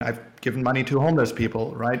given money to homeless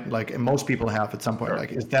people, right? Like most people have at some point. Sure.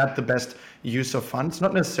 Like, is that the best use of funds?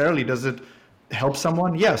 Not necessarily. Does it help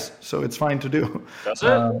someone? Yes. So it's fine to do. Does it?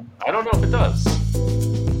 I don't know if it does.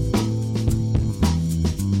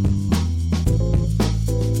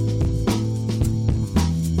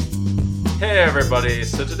 Hey everybody,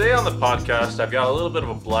 so today on the podcast I've got a little bit of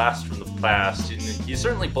a blast from the past. He's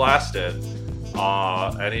certainly blasted,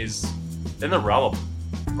 and he's in the realm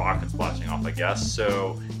of rockets blasting off, I guess.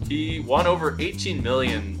 So he won over 18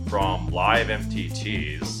 million from live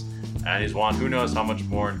MTTs, and he's won who knows how much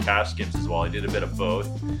more in cash games as well. He did a bit of both,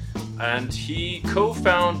 and he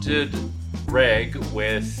co-founded Reg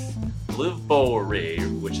with Liv Bowery,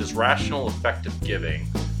 which is Rational Effective Giving.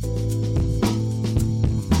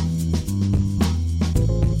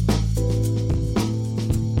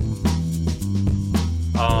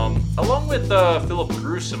 Along with Philip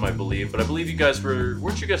Gruesome, I believe, but I believe you guys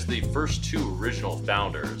weren't you guys the first two original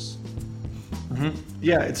founders? Mm-hmm.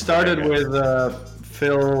 Yeah, it started with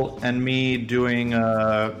Phil and me doing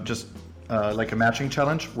just like a matching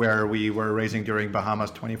challenge where we were raising during Bahamas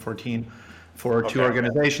 2014 for two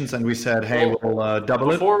organizations, and we said, hey, we'll double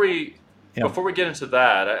it. Before we get into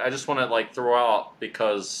that, I just want to throw out,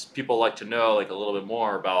 because people like to know a little bit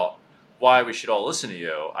more about why we should all listen to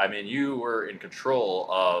you. I mean, you were in control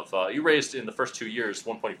of, you raised in the first 2 years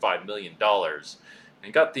 $1.5 million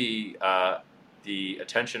and got the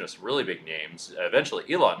attention of some really big names. Eventually,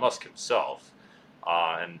 Elon Musk himself,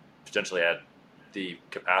 and potentially had the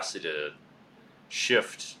capacity to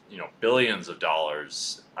shift, billions of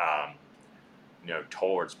dollars,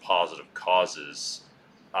 towards positive causes.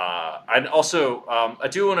 And also, I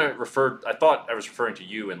do want to I thought I was referring to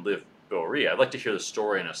you and Liv Bowery. I'd like to hear the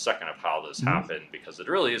story in a second of how this happened, because it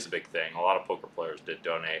really is a big thing. A lot of poker players did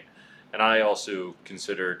donate, and I also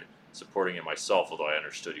considered supporting it myself, although I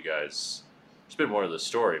understood you guys. There's a bit more to the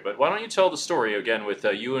story, but why don't you tell the story again with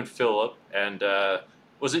you and Philip, and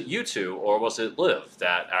was it you two, or was it Liv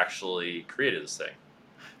that actually created this thing?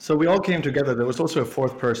 So we all came together. There was also a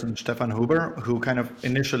fourth person, Stefan Huber, who kind of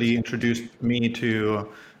initially introduced me to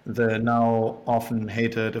the now often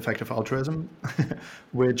hated effective altruism,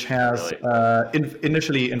 which has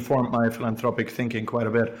initially informed my philanthropic thinking quite a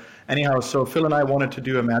bit. Anyhow, so Phil and I wanted to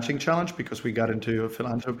do a matching challenge because we got into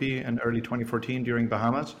philanthropy in early 2014 during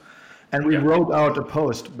Bahamas. And we wrote out a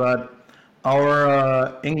post, but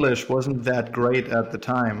our English wasn't that great at the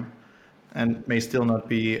time, and may still not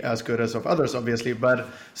be as good as of others, obviously. But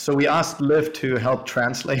so we asked Liv to help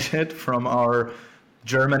translate it from our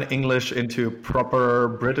German English into proper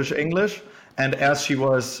British English. And as she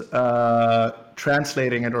was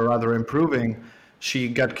translating it, or rather improving, she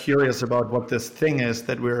got curious about what this thing is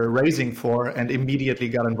that we're raising for, and immediately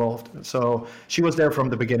got involved. So she was there from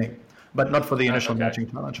the beginning, but not for the initial matching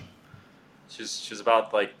challenge. She's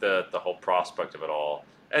about the whole prospect of it all.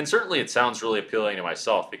 And certainly it sounds really appealing to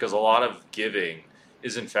myself, because a lot of giving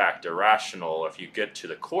is in fact irrational. If you get to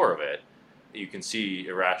the core of it, you can see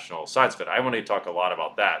irrational sides of it. I want to talk a lot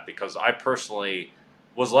about that, because I personally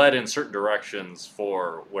was led in certain directions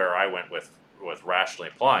for where I went with rationally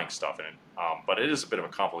applying stuff in it. But it is a bit of a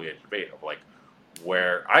complicated debate of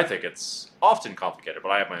where I think it's often complicated,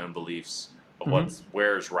 but I have my own beliefs of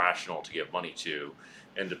where's rational to give money to,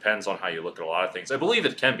 and depends on how you look at a lot of things. I believe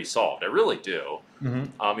it can be solved. I really do.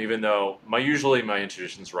 Even though usually my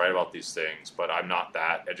intuition's right about these things, but I'm not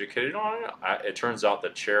that educated on it. It turns out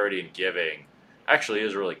that charity and giving actually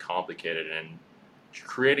is really complicated, and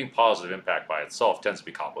creating positive impact by itself tends to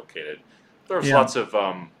be complicated. There's lots of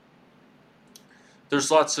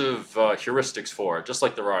heuristics for it, just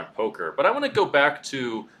like there are in poker. But I want to go back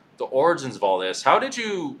to the origins of all this. How did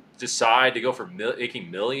you decide to go from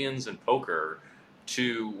making millions in poker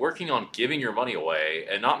to working on giving your money away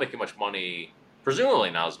and not making much money,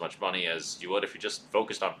 presumably not as much money as you would if you just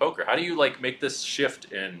focused on poker? How do you make this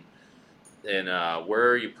shift in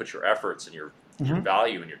where you put your efforts and your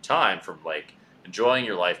value and your time, from enjoying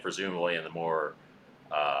your life presumably in the more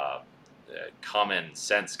common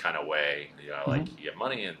sense kind of way, you have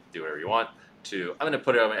money and do whatever you want, to I'm going to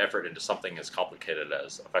put my effort into something as complicated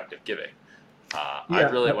as effective giving? I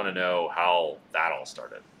really want to know how that all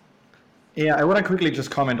started. Yeah, I want to quickly just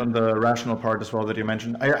comment on the rational part as well that you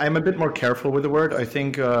mentioned. I'm a bit more careful with the word. I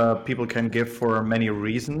think people can give for many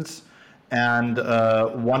reasons, and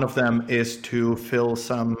one of them is to fill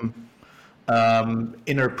some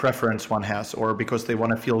inner preference one has, or because they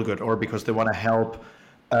want to feel good, or because they want to help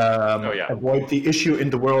avoid the issue in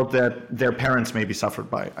the world that their parents maybe suffered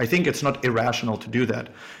by. I think it's not irrational to do that.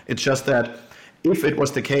 It's just that if it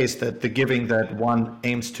was the case that the giving that one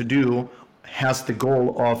aims to do has the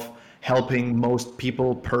goal of helping most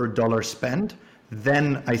people per dollar spent,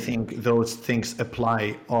 then I think those things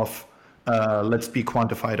apply of let's be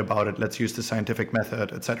quantified about it, let's use the scientific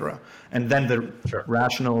method, etc. And then the Sure.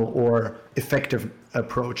 rational or effective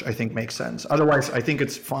approach, I think, makes sense. Otherwise, I think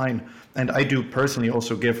it's fine. And I do personally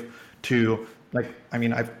also give to, like, I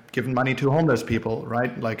mean, I've given money to homeless people,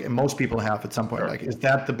 right? Like most people have at some point. Sure. Like, is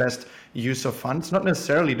that the best use of funds? Not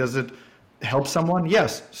necessarily. Does it help someone?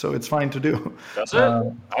 Yes. So it's fine to do. Does it?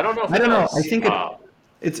 I don't know if I it don't know. does. I think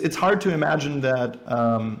it's hard to imagine that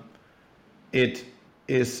it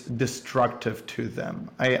is destructive to them.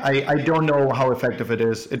 I don't know how effective it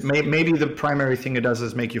is. It maybe the primary thing it does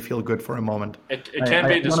is make you feel good for a moment. It can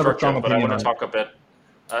be I don't have a strong destructive, but I want opinion to on talk a bit.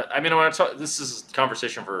 I mean, I want to talk. This is a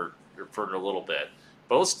conversation for a little bit,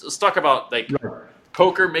 but let's talk about like Right.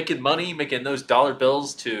 poker, making money, making those dollar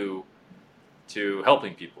bills to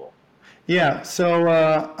helping people. Yeah, so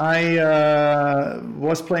I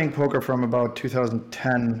was playing poker from about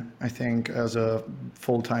 2010, I think, as a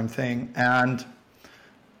full-time thing. And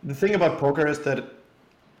the thing about poker is that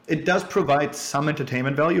it does provide some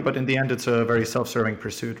entertainment value, but in the end, it's a very self-serving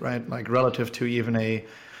pursuit, right? Like relative to even a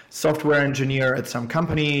software engineer at some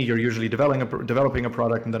company, you're usually developing a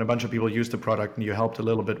product, and then a bunch of people use the product, and you helped a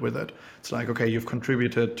little bit with it. It's like, okay, you've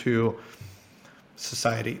contributed to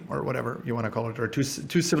society or whatever you want to call it, or to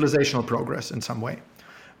civilizational progress in some way.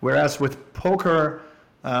 Whereas with poker,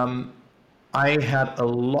 I had a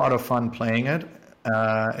lot of fun playing it.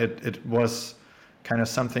 It was kind of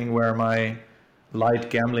something where my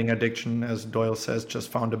light gambling addiction, as Doyle says, just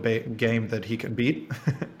found a game that he can beat.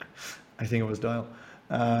 I think it was Doyle.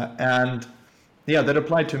 And yeah, that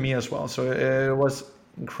applied to me as well. So it was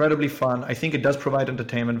incredibly fun. I think it does provide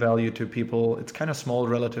entertainment value to people. It's kind of small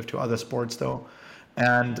relative to other sports though.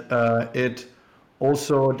 And it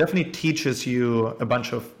also definitely teaches you a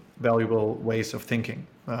bunch of valuable ways of thinking.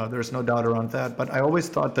 There's no doubt around that. But I always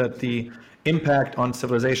thought that the impact on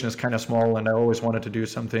civilization is kind of small, and I always wanted to do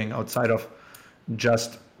something outside of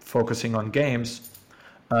just focusing on games.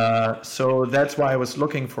 So that's why I was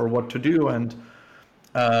looking for what to do. And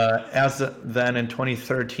as then in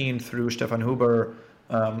 2013, through Stefan Huber,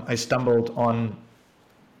 I stumbled on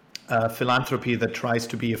philanthropy that tries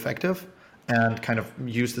to be effective and kind of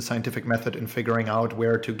use the scientific method in figuring out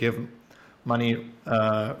where to give money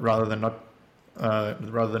rather than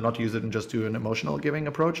not use it and just do an emotional giving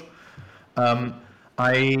approach.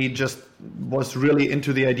 I just was really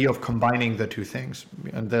into the idea of combining the two things,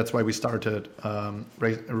 and that's why we started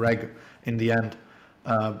Reg in the end,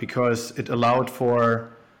 because it allowed for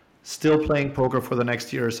still playing poker for the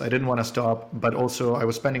next years. I didn't want to stop, but also I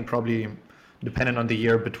was spending probably, depending on the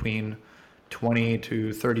year, between 20 to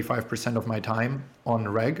 35% of my time on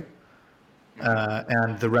Reg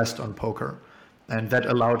and the rest on poker. And that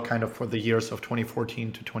allowed kind of for the years of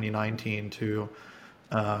 2014 to 2019 to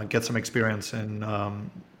get some experience in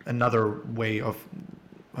another way of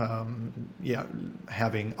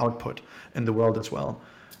having output in the world as well.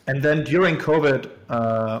 And then during COVID,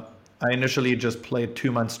 I initially just played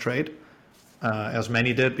 2 months straight, as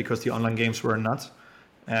many did, because the online games were nuts.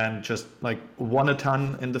 And just like won a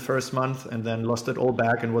ton in the first month and then lost it all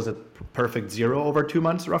back and was at perfect zero over 2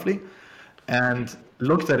 months roughly. And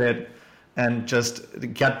looked at it and just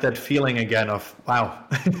get that feeling again of, wow,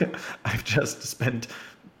 I've just spent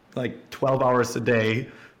like 12 hours a day,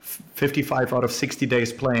 55 out of 60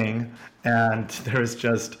 days playing. And there's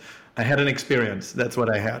just, I had an experience. That's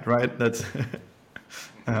what I had, right? That's,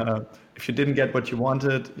 if you didn't get what you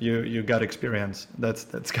wanted, you got experience.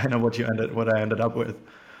 That's kind of what I ended up with.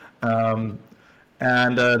 And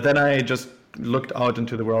then I just looked out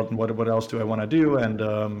into the world and what else do I want to do? And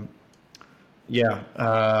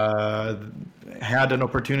had an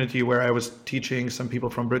opportunity where I was teaching some people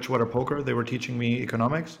from Bridgewater Poker. They were teaching me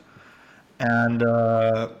economics. And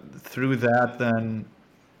through that, then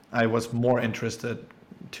I was more interested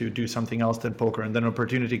to do something else than poker. And then an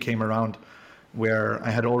opportunity came around where I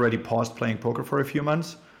had already paused playing poker for a few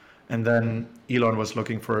months. And then Elon was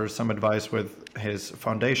looking for some advice with his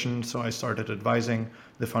foundation. So I started advising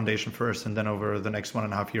the foundation first, and then over the next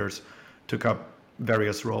 1.5 years, took up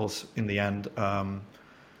various roles in the end,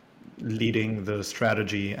 leading the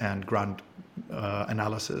strategy and grant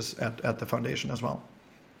analysis at the foundation as well.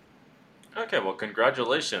 Okay, well,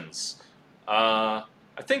 congratulations. I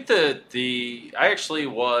think that I actually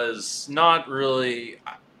was not really,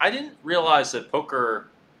 I didn't realize that poker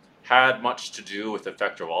had much to do with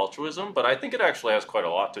effective altruism, but I think it actually has quite a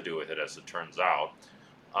lot to do with it, as it turns out,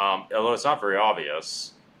 although it's not very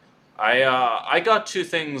obvious. I got to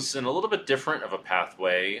things in a little bit different of a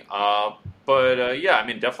pathway, but yeah, I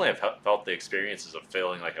mean, definitely I've felt the experiences of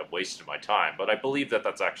feeling like I've wasted my time, but I believe that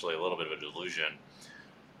that's actually a little bit of a delusion.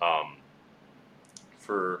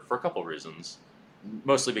 for a couple of reasons.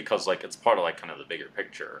 Mostly because like it's part of like kind of the bigger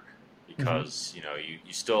picture. Because you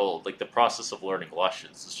still like the process of learning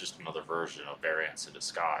Luscious is just another version of variance in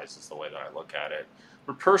disguise. Is the way that I look at it.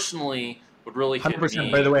 But personally, what really hit 100%.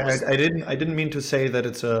 me By the way, was I didn't mean to say that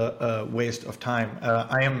it's a waste of time.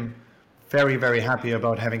 I am very, very happy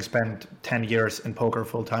about having spent 10 years in poker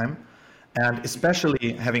full time, and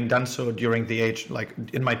especially having done so during the age like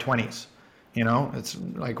in my 20s. It's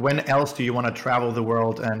like, when else do you want to travel the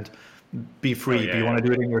world and be free? Do you want to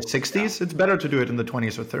do it in your 60s? It's better to do it in the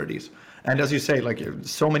 20s or 30s. And as you say, like,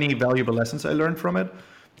 so many valuable lessons I learned from it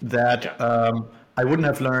that I wouldn't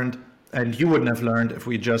have learned, and you wouldn't have learned, if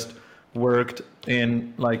we just worked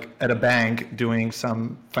in like at a bank doing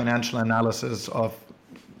some financial analysis of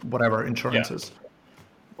whatever insurances.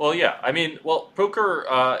 Well, yeah. I mean,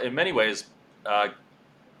 poker in many ways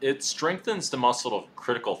it strengthens the muscle of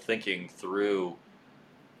critical thinking through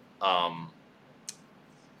a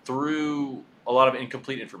lot of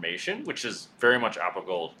incomplete information, which is very much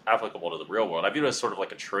applicable to the real world. I view it as sort of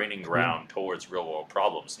like a training ground towards real world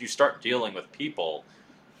problems. You start dealing with people,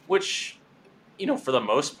 which, for the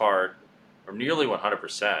most part, or nearly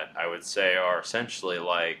 100%, I would say, are essentially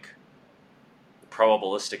like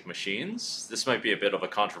probabilistic machines. This might be a bit of a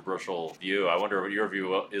controversial view. I wonder what your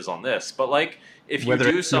view is on this. But like, if you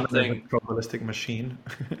do something, a probabilistic machine.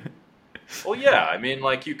 Well, yeah. I mean,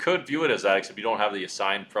 like, you could view it as that, except you don't have the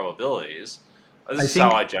assigned probabilities. This is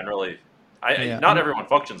how I generally. Not everyone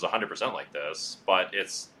functions 100% like this, but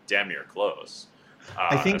it's damn near close.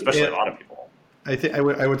 I think, especially a lot of people. I think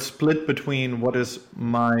I would split between what is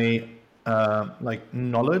my like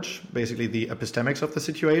knowledge, basically the epistemics of the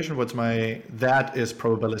situation. That is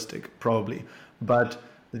probabilistic, probably, but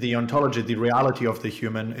the ontology, the reality of the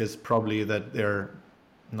human, is probably that they're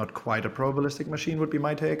not quite a probabilistic machine. Would be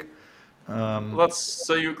my take.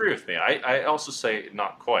 So you agree with me. I also say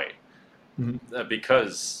not quite,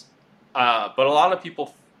 because but a lot of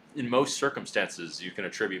people, in most circumstances, you can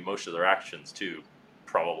attribute most of their actions to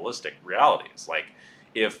probabilistic realities. Like,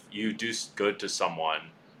 if you do good to someone,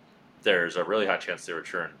 there's a really high chance they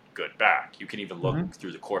return good back. You can even look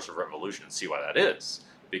through the course of evolution and see why that is,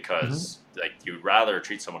 because like, you'd rather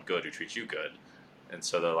treat someone good who treats you good, and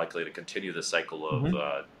so they're likely to continue the cycle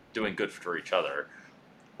of doing good for each other.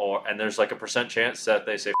 And there's like a % chance that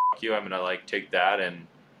they say, "Fuck you, I'm gonna like take that and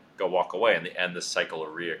go walk away," and they end this cycle of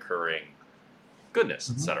reoccurring goodness,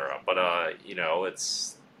 etc. But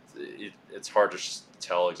it's hard to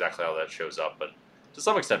tell exactly how that shows up, but to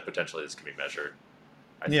some extent, potentially, this can be measured.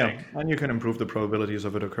 I think. And you can improve the probabilities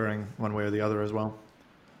of it occurring one way or the other as well.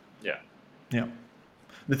 Yeah.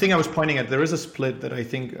 The thing I was pointing at, there is a split that I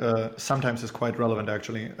think sometimes is quite relevant,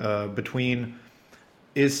 actually, between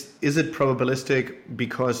is it probabilistic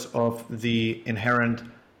because of the inherent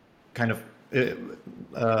kind of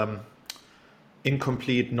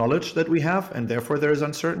incomplete knowledge that we have, and therefore there is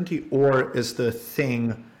uncertainty, or is the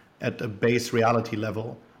thing at a base reality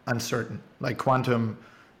level uncertain? Like quantum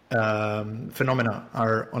phenomena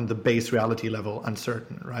are on the base reality level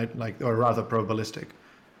uncertain, right? Like, or rather probabilistic.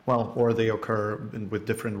 Well, or they occur with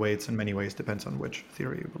different weights in many ways, depends on which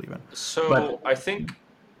theory you believe in. So I think,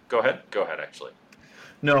 go ahead actually.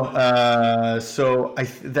 No, so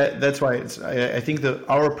that's why I think that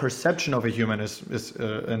our perception of a human is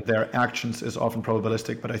and their actions is often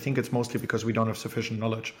probabilistic, but I think it's mostly because we don't have sufficient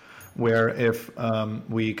knowledge. Where if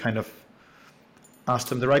we kind of ask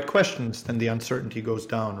them the right questions, then the uncertainty goes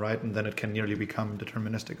down, right? And then it can nearly become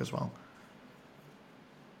deterministic as well.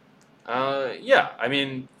 Yeah, I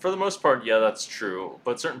mean, for the most part, yeah, that's true.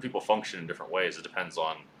 But certain people function in different ways. It depends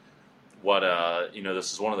on what,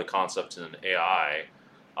 this is one of the concepts in AI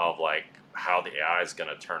of like how the AI is going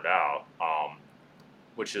to turn out,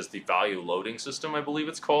 which is the value loading system, I believe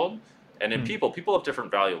it's called. And in people have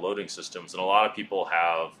different value loading systems, and a lot of people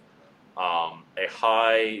have a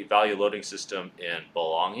high value loading system in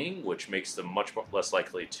belonging, which makes them much less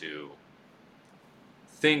likely to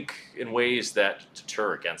think in ways that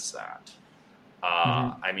deter against that.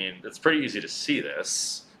 I mean, it's pretty easy to see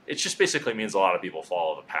this. It just basically means a lot of people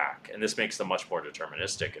follow the pack, and this makes them much more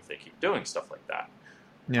deterministic if they keep doing stuff like that.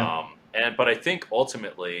 Yeah. But I think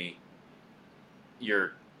ultimately,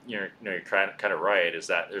 you're kind of right. Is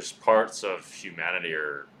that there's parts of humanity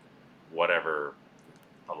or whatever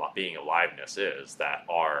being aliveness is that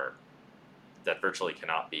virtually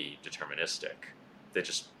cannot be deterministic. They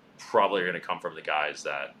just probably are going to come from the guys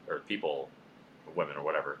or people, or women or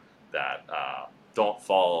whatever, that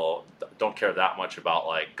don't care that much about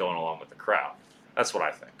like going along with the crowd. That's what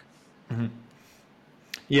I think. Mm-hmm.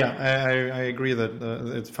 Yeah, I agree that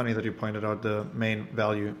it's funny that you pointed out the main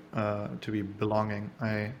value to be belonging.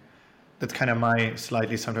 that's kind of my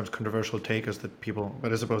slightly sometimes controversial take, is that people,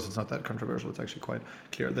 but I suppose it's not that controversial. It's actually quite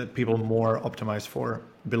clear that people more optimize for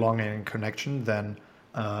belonging and connection than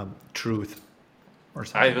truth or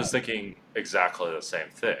something. I was thinking exactly the same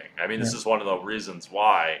thing. I mean, this Yeah. is one of the reasons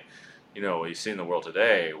why, we see in the world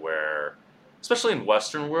today where, especially in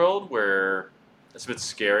Western world, where it's a bit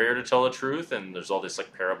scarier to tell the truth, and there's all this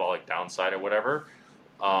like parabolic downside or whatever,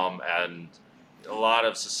 and a lot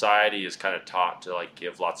of society is kind of taught to like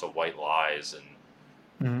give lots of white lies and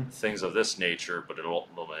Mhm. things of this nature, but it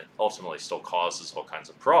ultimately still causes all kinds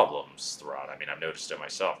of problems throughout. I mean, I've noticed it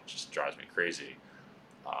myself; it just drives me crazy.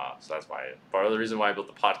 So that's why part of the reason why I built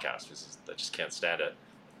the podcast is I just can't stand it.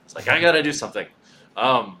 It's like I gotta do something,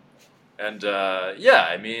 yeah,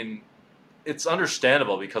 I mean, it's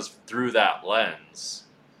understandable because through that lens,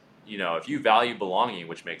 if you value belonging,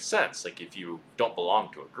 which makes sense, like if you don't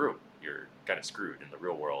belong to a group, you're kind of screwed in the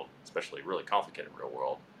real world, especially really complicated real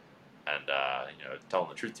world, and telling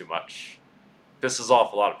the truth too much pisses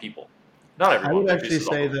off a lot of people. Not I everyone, would but actually pisses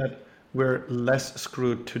off. say that we're less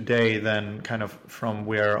screwed today than kind of from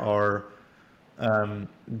where our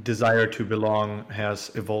desire to belong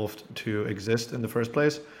has evolved to exist in the first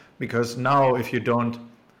place. Because now, if you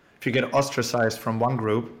get ostracized from one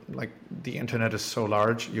group, like the internet is so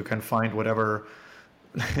large, you can find whatever,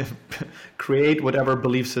 create whatever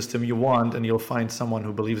belief system you want, and you'll find someone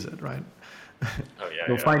who believes it, right? Oh yeah,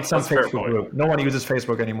 You'll find some that's a fair Facebook point. group. No one uses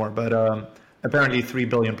Facebook anymore, but apparently 3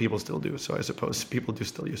 billion people still do. So I suppose people do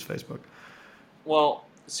still use Facebook. Well,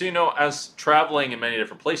 so as traveling in many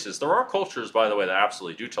different places, there are cultures, by the way, that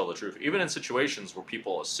absolutely do tell the truth, even in situations where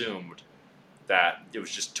people assumed that it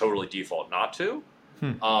was just totally default not to.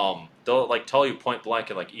 They'll like tell you point blank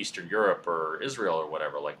in like Eastern Europe or Israel or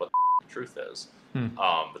whatever, like what the truth is.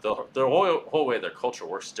 But the whole way their culture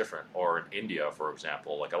works is different. Or in India, for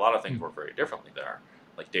example, like a lot of things work very differently there.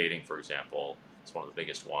 Like dating, for example, is one of the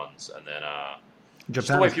biggest ones. And then just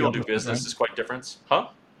the Japan way is the people do opposite, business right? is quite different. Huh?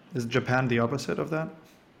 Is Japan the opposite of that,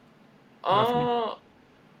 roughly? Uh,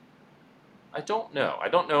 I don't know. I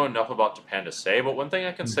don't know enough about Japan to say, but one thing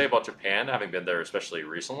I can say about Japan, having been there especially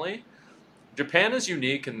recently, Japan is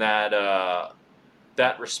unique in that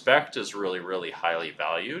that respect is really, really highly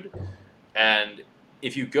valued. And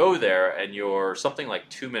if you go there and you're something like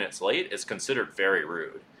 2 minutes late, it's considered very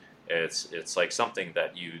rude. It's like something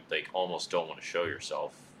that you like almost don't want to show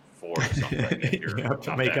yourself for or something if You you're have to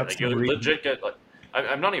not make there. up Like some you reason. legit get like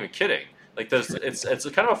I'm not even kidding. Like there's it's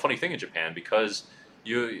a kind of a funny thing in Japan because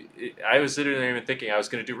I was sitting there even thinking I was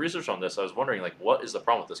going to do research on this. I was wondering like what is the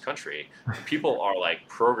problem with this country? People are like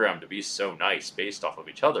programmed to be so nice based off of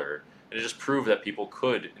each other, and it just proved that people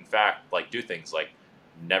could in fact like do things like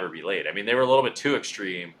never be late. I mean, they were a little bit too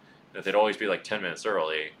extreme that they'd always be like 10 minutes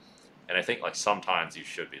early. And I think like sometimes you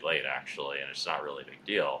should be late actually, and it's not really a big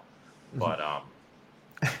deal. But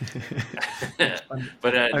It's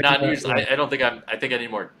funny. not usually. Yeah. I don't think I think I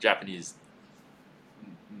need more Japanese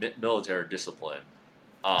military discipline.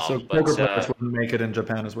 So poker players wouldn't make it in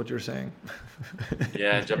Japan, is what you're saying.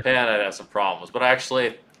 Yeah, in Japan I'd have some problems, but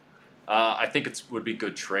actually, I think it would be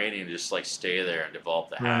good training to just like stay there and develop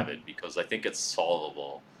the Right. habit because I think it's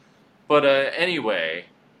solvable. But anyway,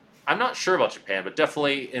 I'm not sure about Japan, but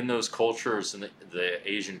definitely in those cultures, in the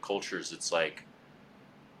Asian cultures, it's like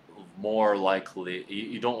more likely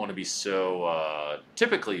you don't want to be so.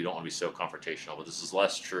 Typically, you don't want to be so confrontational, but this is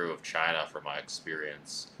less true of China, from my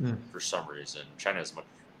experience. Hmm. For some reason, China has a much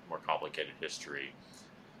more complicated history.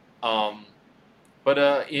 But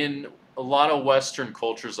in a lot of Western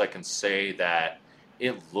cultures, I can say that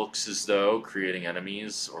it looks as though creating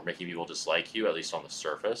enemies or making people dislike you, at least on the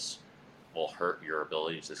surface, will hurt your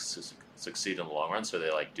ability to succeed in the long run. So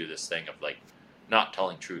they like do this thing of like not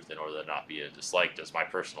telling truth in order to not be disliked, is my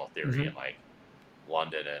personal theory in like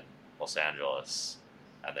London and Los Angeles,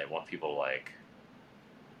 and they want people to like,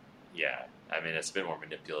 yeah. I mean, it's a bit more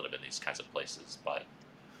manipulative in these kinds of places, but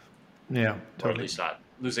Yeah, or at totally. least not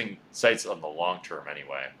losing sights on the long term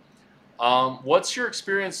anyway. What's your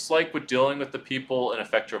experience like with dealing with the people in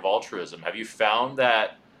effective altruism? Have you found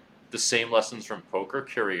that the same lessons from poker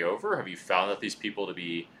carry over? Have you found that these people to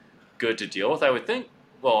be good to deal with? I would think.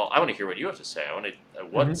 Well, I want to hear what you have to say.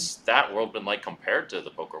 What's that world been like compared to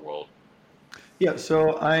the poker world? Yeah,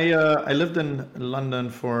 so I lived in London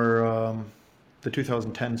for the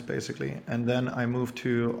 2010s basically, and then I moved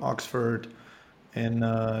to Oxford in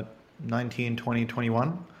 19, 20,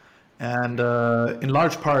 21, and in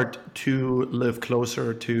large part to live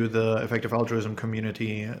closer to the effective altruism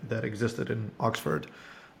community that existed in Oxford.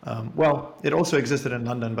 Well, it also existed in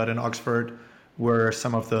London, but in Oxford were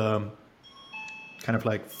some of the kind of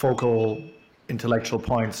like focal intellectual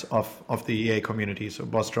points of the EA community. So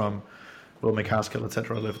Bostrom, Will McCaskill,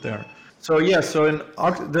 etc., lived there. So yeah, so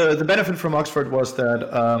the benefit from Oxford was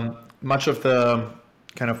that much of the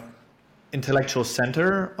kind of intellectual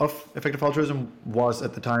center of effective altruism was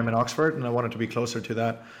at the time in Oxford, and I wanted to be closer to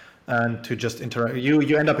that and to just interact.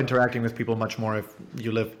 You end up interacting with people much more if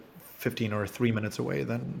you live 15 or 3 minutes away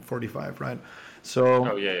than 45, right?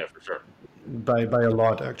 So Oh yeah, for sure. by a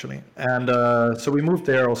lot actually, and so we moved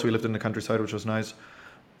there. Also, we lived in the countryside, which was nice,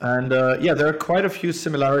 and yeah, there are quite a few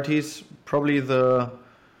similarities. Probably the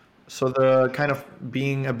kind of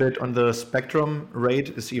being a bit on the spectrum rate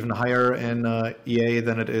is even higher in EA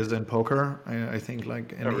than it is in poker. I think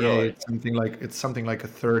like in EA it's something like a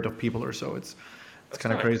third of people or so. It's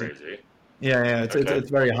kind of crazy. Yeah, it's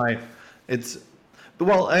very high. It's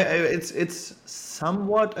it's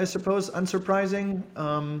somewhat, I suppose, unsurprising,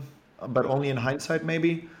 but only in hindsight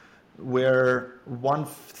maybe, where one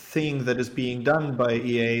thing that is being done by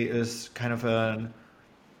EA is kind of an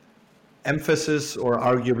emphasis or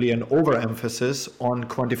arguably an overemphasis on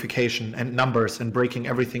quantification and numbers and breaking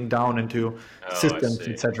everything down into systems,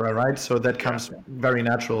 etc. Right? So that comes very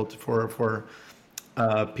natural for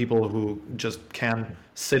people who just can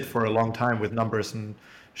sit for a long time with numbers and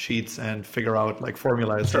sheets and figure out like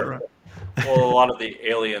formula, etc. Well, a lot of the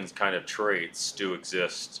aliens kind of traits do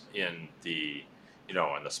exist in the,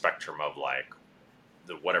 in the spectrum of like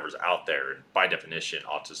the whatever's out there. By definition,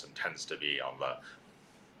 autism tends to be on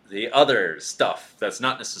the other stuff that's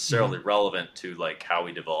not necessarily relevant to like how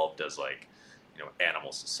we developed as like,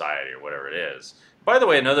 animal society or whatever it is. By the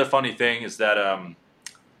way, another funny thing is that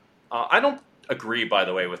I don't agree, by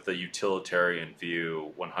the way, with the utilitarian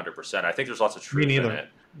view 100%. I think there's lots of truth in it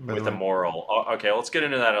with the moral. Okay, let's get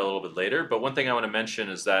into that a little bit later. But one thing I want to mention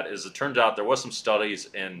is it turns out there was some studies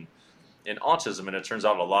in autism, and it turns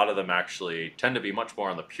out a lot of them actually tend to be much more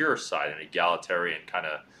on the pure side, an egalitarian kind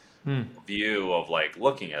of view of like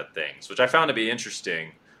looking at things, which I found to be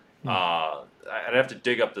interesting. I'd have to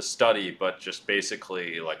dig up the study, but just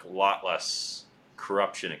basically like a lot less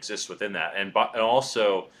corruption exists within that, and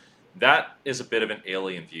also that is a bit of an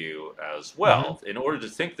alien view as well. In order to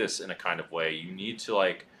think this in a kind of way, you need to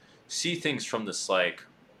like see things from this like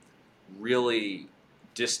really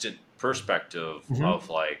distant perspective of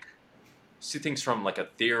like see things from like a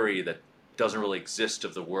theory that doesn't really exist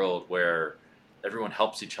of the world where everyone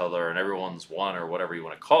helps each other and everyone's one or whatever you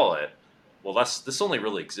want to call it. Well, this only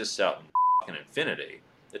really exists out in infinity.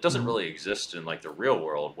 It doesn't really exist in like the real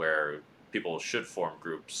world where people should form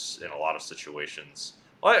groups in a lot of situations.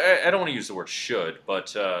 Well, I don't want to use the word should,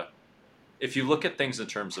 but if you look at things in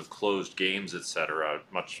terms of closed games, etc.,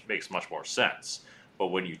 makes much more sense. But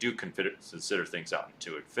when you do consider things out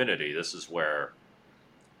into infinity, this is where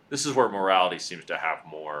morality seems to have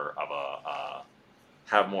more of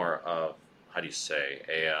how do you say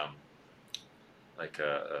a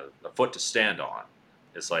foot to stand on.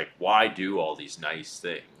 It's like, why do all these nice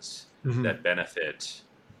things that benefit?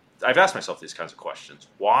 I've asked myself these kinds of questions.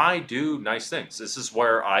 Why do nice things? This is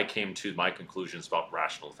where I came to my conclusions about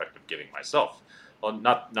rational effective giving myself. Well,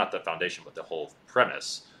 not the foundation, but the whole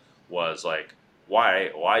premise was like,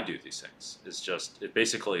 why do these things? It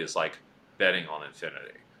basically is like betting on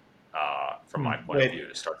infinity from my point of view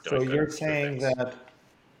to start doing. So you're saying that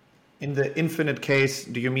in the infinite case,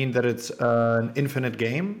 do you mean that it's an infinite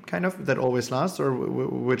game, kind of, that always lasts, or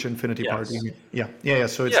which infinity part do you mean? Yeah.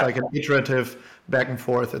 So it's like an iterative back and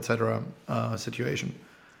forth, etc. Situation.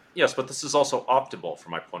 Yes, but this is also optimal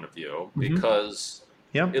from my point of view because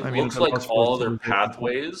looks like all their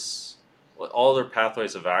pathways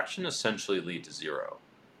of action essentially lead to zero,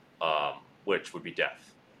 which would be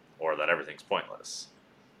death, or that everything's pointless.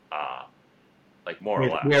 Like more or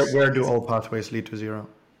less. Where do all pathways lead to zero?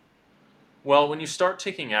 Well, when you start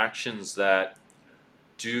taking actions that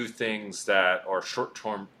do things that are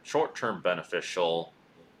short-term beneficial,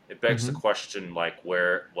 it begs the question, like,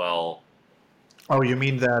 Oh, you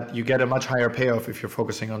mean that you get a much higher payoff if you're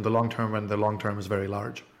focusing on the long term when the long term is very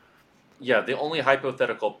large? Yeah, the only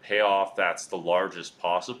hypothetical payoff that's the largest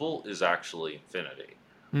possible is actually infinity.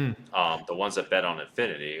 The ones that bet on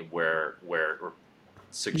infinity, where it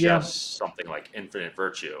suggests something like infinite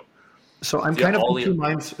virtue. So I'm kind of in two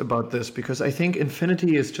minds about this because I think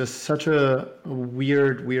infinity is just such a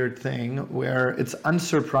weird thing where it's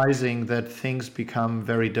unsurprising that things become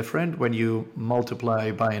very different when you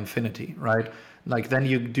multiply by infinity, right? Like then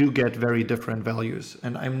you do get very different values.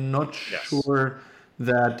 And I'm not sure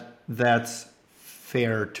that that's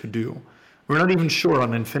fair to do. We're not even sure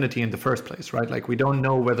on infinity in the first place, right? Like we don't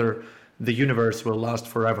know whether the universe will last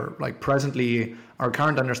forever. Like presently, our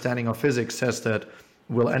current understanding of physics says that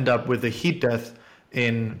we'll end up with a heat death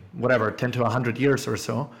in 10 to 100 years or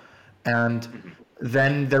so. And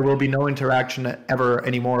then there will be no interaction ever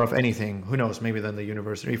anymore of anything. Who knows? Maybe then the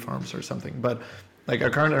universe reforms or something. But like our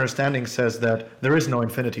current understanding says that there is no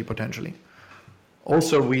infinity potentially.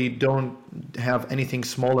 Also, we don't have anything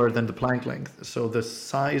smaller than the Planck length. So the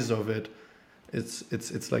size of it,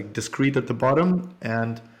 it's like discrete at the bottom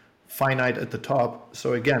and finite at the top.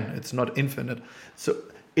 So again, it's not infinite. So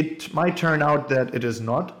it might turn out that it is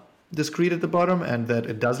not discrete at the bottom and that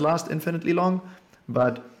it does last infinitely long.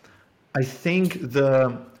 But I think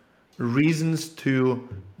the reasons to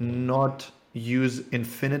not use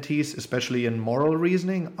infinities, especially in moral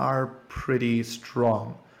reasoning, are pretty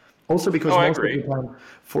strong. Also because most of the time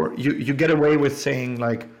for you get away with saying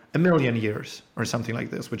like 1,000,000 years or something like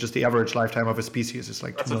this, which is the average lifetime of a species is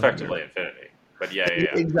like 2 million effectively years. Infinity. But yeah.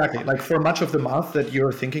 Exactly. Like for much of the math that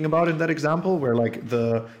you're thinking about in that example, where like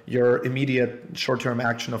your immediate short-term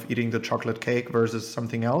action of eating the chocolate cake versus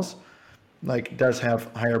something else, like does have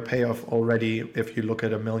higher payoff already if you look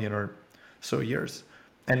at 1,000,000 or so years.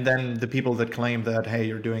 And then the people that claim that, hey,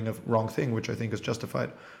 you're doing a wrong thing, which I think is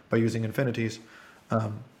justified by using infinities,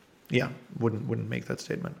 wouldn't make that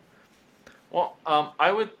statement. Well,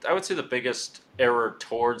 I would say the biggest error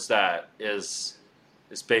towards that is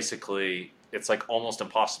basically it's like almost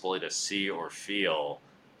impossible to see or feel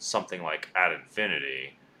something like at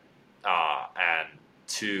infinity, and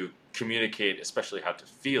to communicate, especially how to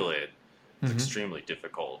feel it, is extremely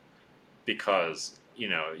difficult because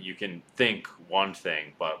you can think one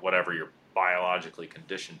thing, but whatever you're biologically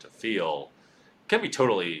conditioned to feel can be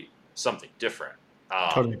totally something different.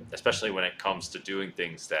 Totally. Especially when it comes to doing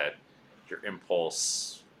things that your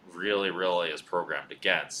impulse really, really is programmed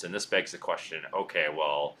against. And this begs the question, okay,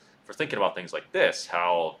 well, if we're thinking about things like this,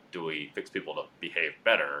 how do we fix people to behave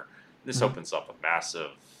better? This opens up a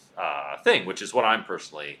massive thing, which is what I'm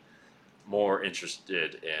personally more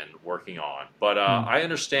interested in working on. But I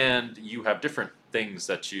understand you have different things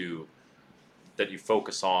that you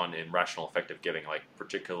focus on in rational effective giving, like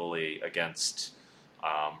particularly against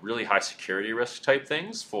really high security risk type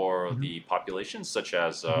things for the population, such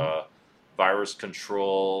as virus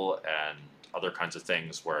control and other kinds of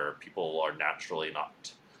things where people are naturally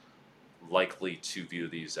not likely to view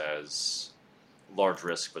these as large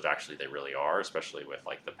risk, but actually they really are, especially with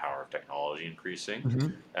like the power of technology increasing.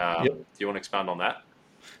 Do you want to expound on that?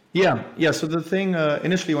 Yeah. So the thing,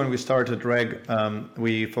 initially when we started REG,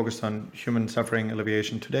 we focused on human suffering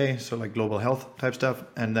alleviation today, so like global health type stuff,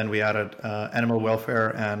 and then we added animal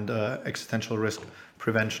welfare and existential risk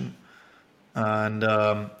prevention. And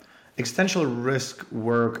existential risk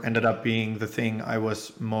work ended up being the thing I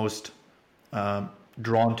was most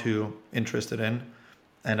drawn to, interested in,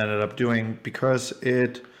 and ended up doing because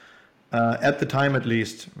it, at the time at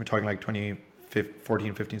least, we're talking like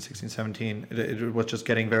 2014, 15, 16, 17, it was just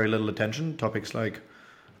getting very little attention. Topics like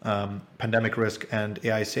pandemic risk and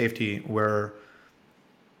AI safety were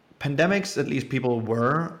pandemics, at least people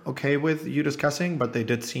were okay with you discussing, but they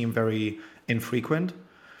did seem very infrequent,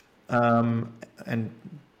 and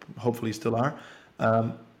hopefully still are.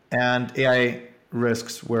 And AI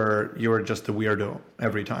risks where you're just a weirdo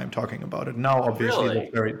every time talking about it. Now, obviously, Really?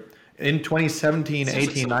 that's very... In 2017,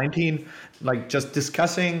 18, 19, like just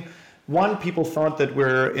discussing... One, people thought that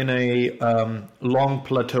we're in a long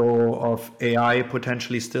plateau of AI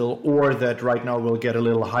potentially still, or that right now we'll get a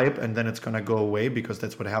little hype and then it's going to go away, because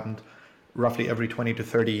that's what happened roughly every 20 to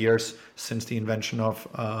 30 years since the invention of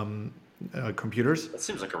computers. That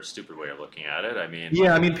seems like a stupid way of looking at it. I mean,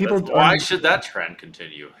 yeah, I mean, people. Why should that trend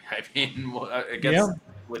continue? I mean, I guess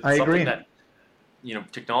with I something agree.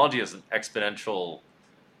 that technology is an exponential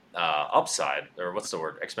upside, or what's the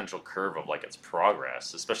word? Exponential curve of like its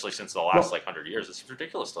progress, especially since the last 100 years. It's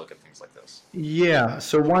ridiculous to look at things like this. Yeah.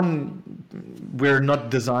 So one, we're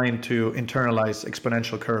not designed to internalize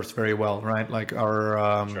exponential curves very well, right? Like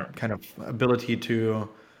our kind of ability to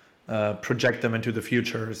project them into the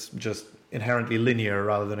future is just inherently linear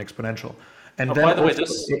rather than exponential. And then by the way,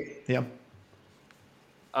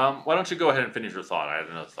 why don't you go ahead and finish your thought? I had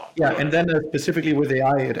another thought. Yeah, and then specifically with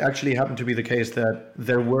AI, it actually happened to be the case that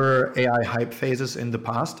there were AI hype phases in the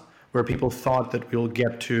past where people thought that we'll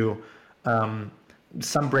get to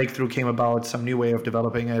some breakthrough came about, some new way of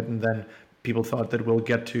developing it, and then people thought that we'll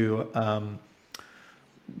get to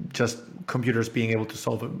just computers being able to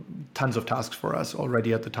solve tons of tasks for us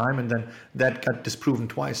already at the time, and then that got disproven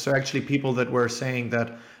twice. So actually people that were saying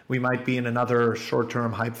that we might be in another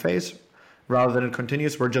short-term hype phase rather than it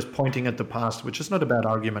continues, we're just pointing at the past, which is not a bad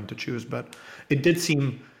argument to choose, but it did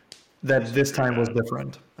seem that this time was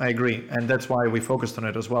different. I agree, and that's why we focused on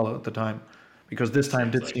it as well at the time, because this time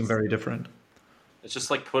did seem very different. It's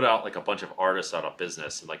just like put out like a bunch of artists out of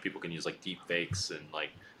business, and like people can use like deep fakes and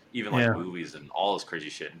like even like movies and all this crazy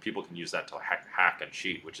shit, and people can use that to hack and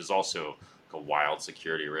cheat, which is also a wild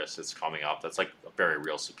security risk that's coming up. That's like a very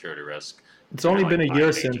real security risk. It's only been a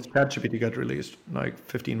year since ChatGPT got released, like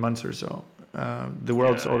 15 months or so. The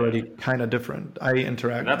world's already kind of different. I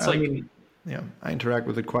interact. I interact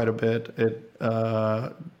with it quite a bit.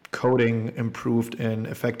 Coding improved in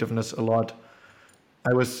effectiveness a lot.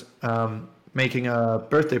 I was making a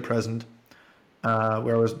birthday present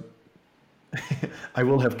where I was. I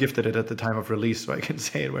will have gifted it at the time of release, so I can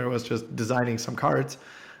say it. Where I was just designing some cards,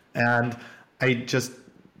 and I just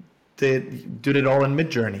did it all in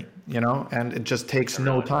Midjourney, and it just takes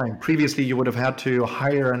no time. Previously, you would have had to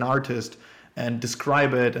hire an artist and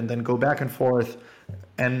describe it, and then go back and forth.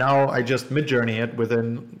 And now I just Midjourney it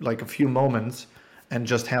within like a few moments, and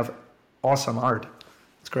just have awesome art.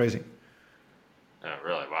 It's crazy. Oh,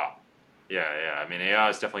 really? Wow. Yeah. I mean, AI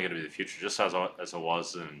is definitely going to be the future, just as it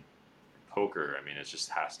was in poker. I mean, it just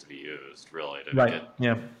has to be used, really, to get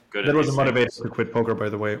good. That was a motivator to quit poker, by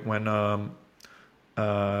the way, when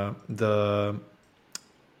the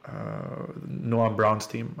Noam Brown's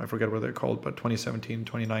team, I forget what they're called, but 2017,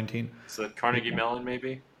 2019. So Carnegie Mellon,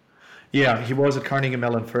 maybe? Yeah, he was at Carnegie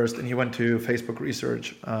Mellon first, and he went to Facebook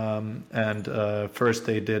Research. First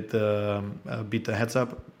they did the beat the heads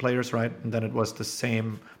up players, right? And then it was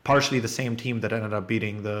partially the same team that ended up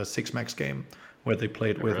beating the Six Max game, where they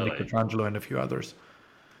played with Nick Petrangelo and a few others.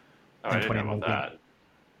 Oh, I didn't know about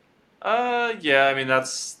that. Yeah, I mean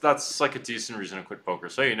that's like a decent reason to quit poker.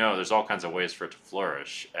 So there's all kinds of ways for it to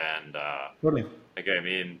flourish, and totally. Okay, I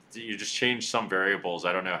mean you just change some variables.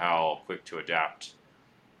 I don't know how quick to adapt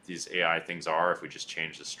these AI things are if we just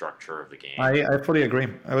change the structure of the game. I fully agree.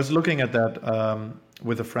 I was looking at that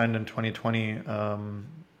with a friend in 2020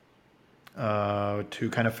 to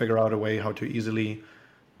kind of figure out a way how to easily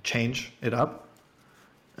change it up.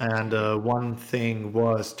 And one thing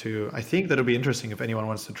was I think that would be interesting if anyone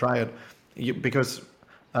wants to try it, because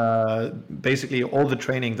basically all the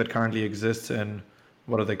training that currently exists in,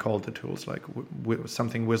 what are they called, the tools, like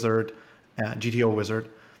something Wizard, GTO Wizard,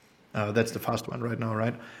 that's the fast one right now,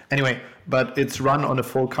 right? Anyway, but it's run on a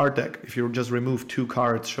full card deck. If you just remove 2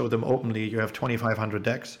 cards, show them openly, you have 2,500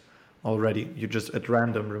 decks already. You just at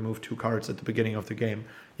random remove 2 cards at the beginning of the game.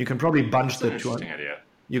 You can probably bunch the 200. Interesting idea.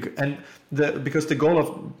 Because the goal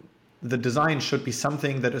of the design should be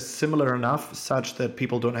something that is similar enough such that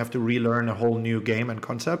people don't have to relearn a whole new game and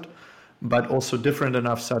concept, but also different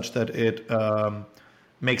enough such that it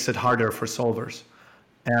makes it harder for solvers.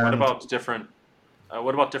 And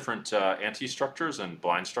what about different anti-structures and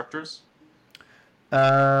blind structures?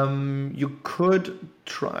 You could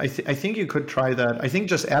try. I think you could try that. I think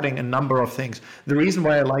just adding a number of things. The reason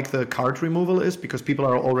why I like the card removal is because people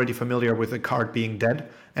are already familiar with the card being dead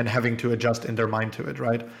and having to adjust in their mind to it,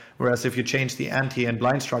 right? Whereas if you change the anti and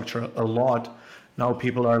blind structure a lot, now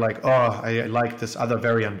people are like, oh, I like this other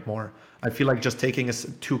variant more. I feel like just taking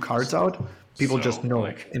 2 cards out, people just know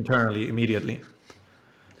internally immediately.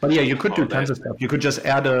 But yeah, you could do tons of stuff. You could just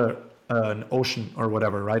add an ocean or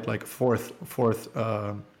whatever, right? Like fourth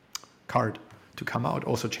card to come out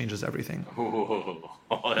also changes everything. Oh,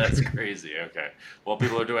 that's crazy. Okay. Well,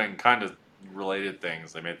 people are doing kind of related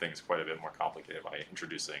things. They made things quite a bit more complicated by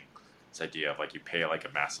introducing this idea of like you pay like a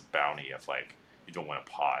massive bounty if like you don't win a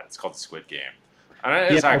pot. It's called Squid Game.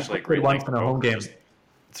 And it's actually a great once in a home game.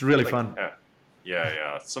 It's really fun.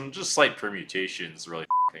 Yeah. Some just slight permutations really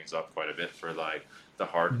things up quite a bit for like the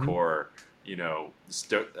hardcore,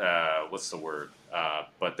 what's the word?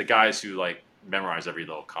 But the guys who like memorize every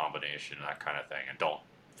little combination and that kind of thing and don't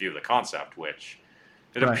view the concept, which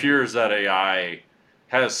it appears that AI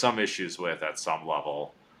has some issues with at some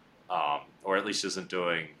level, or at least isn't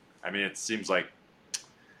doing. I mean, it seemed like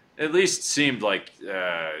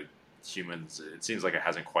humans. It seems like it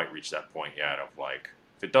hasn't quite reached that point yet of like,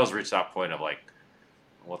 if it does reach that point of like,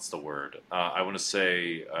 what's the word? I want to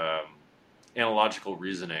say analogical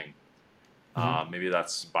reasoning. Maybe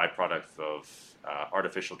that's byproduct of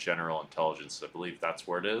artificial general intelligence. I believe that's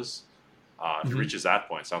where it is. If it reaches that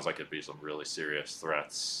point, it sounds like it'd be some really serious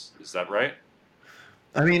threats. Is that right?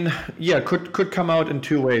 I mean, yeah, could come out in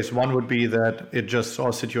 2 ways. One would be that it just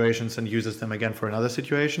saw situations and uses them again for another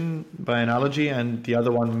situation by analogy, and the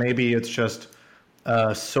other one, maybe it's just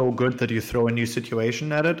so good that you throw a new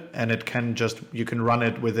situation at it, and you can run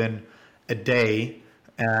it within a day,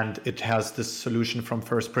 and it has this solution from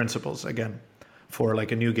first principles again for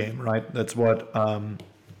like a new game, right? That's what when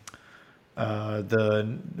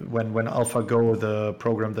AlphaGo, the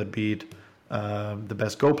program that beat the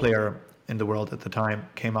best Go player in the world at the time,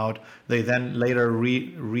 came out, they then later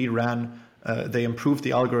reran. They improved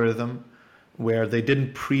the algorithm where they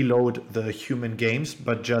didn't preload the human games,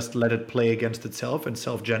 but just let it play against itself and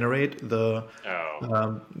self-generate the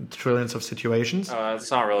trillions of situations.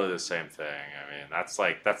 It's not really the same thing. I mean, that's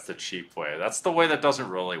the cheap way. That's the way that doesn't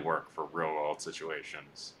really work for real world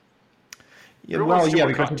situations. Yeah, well, yeah,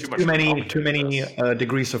 because it's too many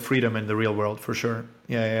degrees of freedom in the real world, for sure.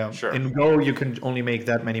 Yeah. Sure. In Go, you can only make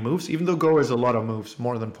that many moves, even though Go is a lot of moves,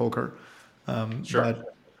 more than poker. Sure.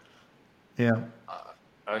 But, yeah.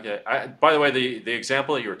 Okay. By the way, the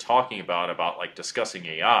example that you were talking about like discussing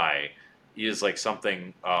AI, is like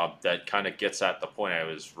something that kind of gets at the point I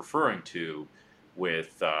was referring to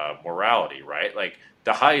with morality, right? Like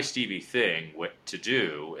the highest EV thing to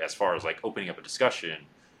do as far as like opening up a discussion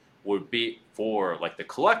would be for like the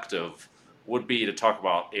collective would be to talk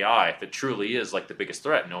about AI if it truly is like the biggest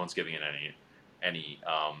threat. No one's giving it any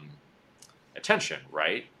attention,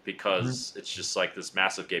 right? Because it's just like this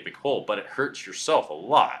massive gaping hole, but it hurts yourself a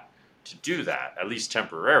lot to do that, at least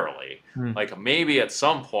temporarily. Like maybe at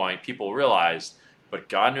some point people realized, but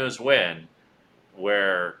God knows when,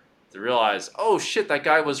 where they realize, oh shit, that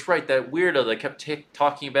guy was right, that weirdo that kept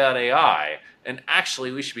talking about AI, and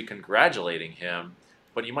actually we should be congratulating him,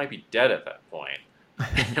 but he might be dead at that point.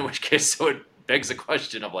 In which case, so it begs the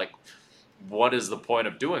question of like, what is the point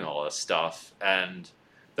of doing all this stuff? And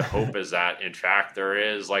the hope is that, in fact, there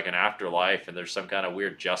is like an afterlife and there's some kind of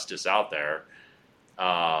weird justice out there.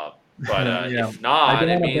 If not, I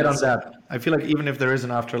don't want to get on that. I feel like even if there is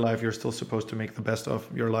an afterlife, you're still supposed to make the best of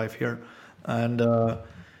your life here. And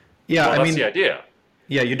that's the idea.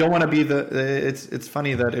 Yeah, you don't want to be it's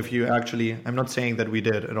funny that if you actually, I'm not saying that we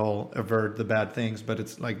did at all avert the bad things, but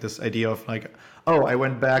it's like this idea of like, oh, I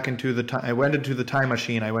went into the time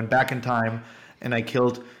machine, I went back in time and I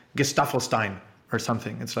killed Gestafelstein or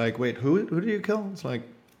something. It's like, wait, who did you kill? It's like,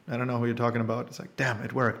 I don't know who you're talking about. It's like, damn,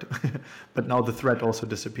 it worked. But now the threat also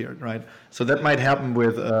disappeared, right? So that might happen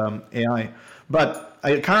with AI. But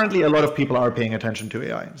currently a lot of people are paying attention to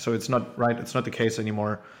AI. So it's not right. It's not the case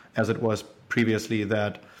anymore as it was previously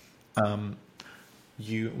that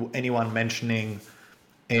anyone mentioning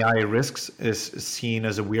AI risks is seen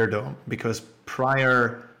as a weirdo, because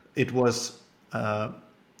prior it was a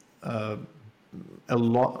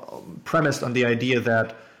lot premised on the idea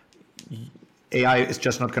that AI is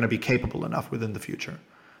just not going to be capable enough within the future.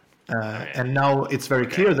 And now it's very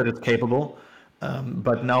clear that it's capable,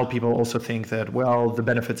 but now people also think that, well, the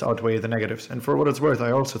benefits outweigh the negatives. And for what it's worth,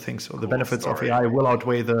 I also think so. The benefits of AI will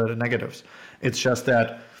outweigh the negatives. It's just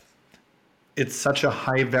that it's such a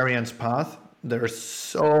high variance path. There are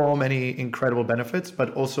so many incredible benefits,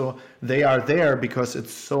 but also they are there because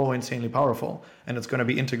it's so insanely powerful and it's going to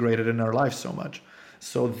be integrated in our lives so much.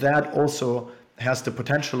 So that also has the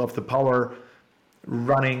potential of the power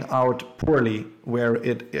running out poorly, where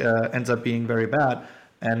it ends up being very bad.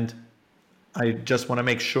 And I just want to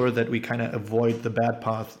make sure that we kind of avoid the bad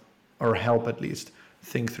path, or help at least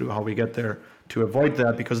think through how we get there to avoid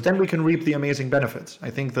that, because then we can reap the amazing benefits.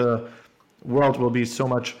 I think the world will be so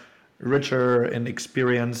much richer in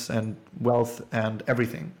experience and wealth and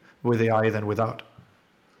everything with AI than without.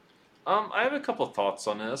 I have a couple of thoughts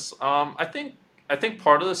on this. I think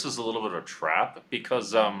part of this is a little bit of a trap,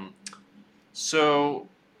 because so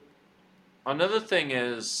another thing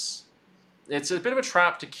is, it's a bit of a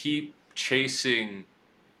trap to keep chasing,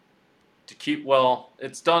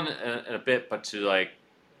 it's done in a bit, but to like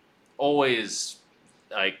always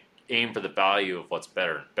like aim for the value of what's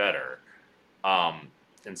better and better,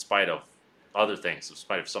 in spite of other things, in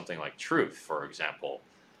spite of something like truth, for example.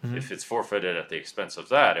 Mm-hmm. If it's forfeited at the expense of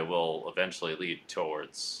that, it will eventually lead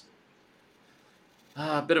towards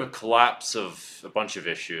a bit of a collapse of a bunch of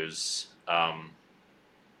issues, I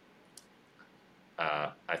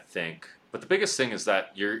think. But the biggest thing is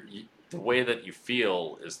that the way that you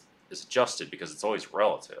feel is adjusted, because it's always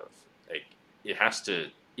relative. Like, it has to,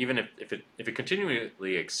 even if it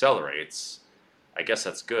continually accelerates, I guess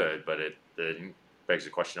that's good, but it then begs the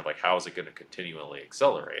question of like, how is it going to continually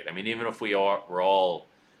accelerate? I mean, even if we're all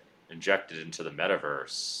injected into the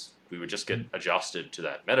metaverse, we would just get adjusted to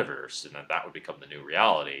that metaverse, and then that would become the new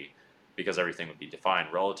reality, because everything would be defined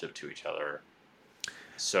relative to each other.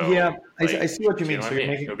 So yeah, like, I see what you mean.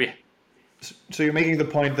 So you're making the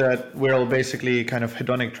point that we'll basically kind of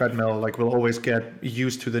hedonic treadmill, like we'll always get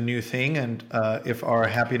used to the new thing, and if our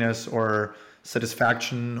happiness or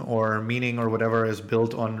satisfaction or meaning or whatever is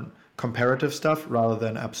built on comparative stuff rather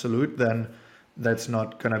than absolute, then that's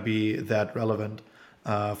not going to be that relevant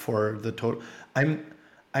for the total.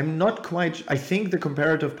 I'm not quite. I think the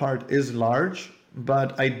comparative part is large,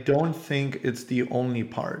 but I don't think it's the only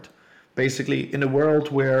part. Basically,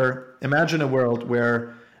 imagine a world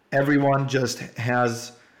where everyone just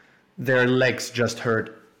has their legs just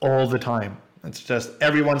hurt all the time. It's just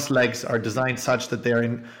everyone's legs are designed such that they're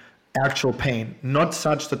in actual pain, not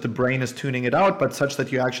such that the brain is tuning it out, but such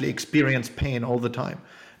that you actually experience pain all the time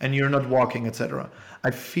and you're not walking, etc.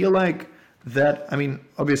 I feel like that, I mean,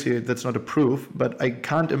 obviously that's not a proof, but I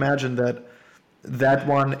can't imagine that that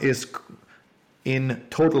one is in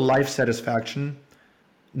total life satisfaction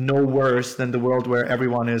no worse than the world where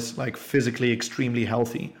everyone is like physically extremely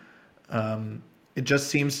healthy. It just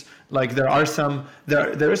seems like there are some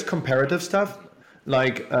there is comparative stuff,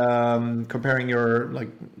 like comparing your like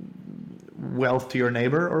wealth to your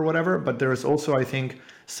neighbor or whatever, but there is also, I think,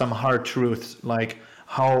 some hard truths, like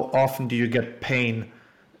how often do you get pain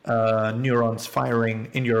neurons firing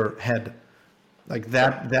in your head, like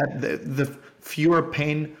the fewer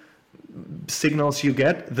pain signals you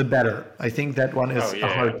get, the better. I think that one is a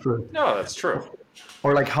hard truth. No, that's true.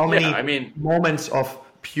 Or like how many moments of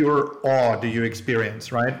pure awe do you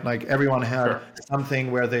experience, right? Like everyone had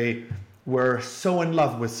something where they were so in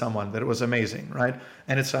love with someone that it was amazing, right?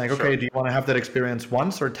 And it's like, okay, do you want to have that experience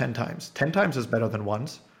once or 10 times? 10 times is better than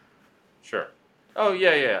once. Sure. Oh,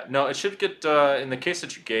 yeah. No, it should get, in the case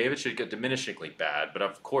that you gave, it should get diminishingly bad. But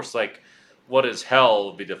of course, like, what is hell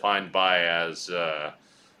would be defined by as,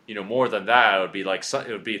 more than that. It would be like, it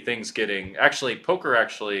would be things getting, actually, poker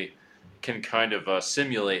actually can kind of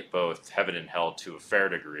simulate both heaven and hell to a fair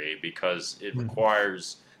degree because it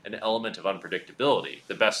requires an element of unpredictability.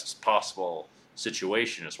 The best possible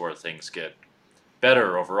situation is where things get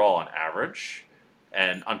better overall on average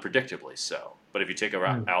and unpredictably so. But if you take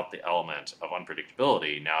out the element of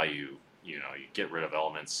unpredictability, now you get rid of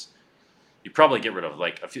elements. You probably get rid of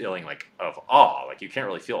like a feeling like of awe. Like you can't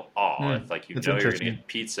really feel awe if like you're going to get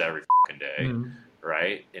pizza every fucking day,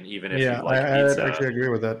 right? And even if you like pizza, I actually agree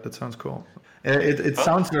with that. That sounds cool. It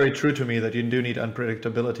sounds very true to me that you do need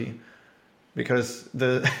unpredictability, because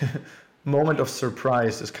the moment of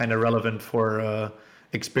surprise is kind of relevant for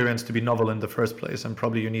experience to be novel in the first place, and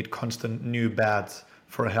probably you need constant new bads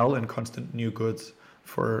for hell and constant new goods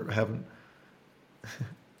for heaven.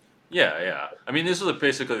 Yeah. I mean, these are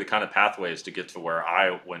basically the kind of pathways to get to where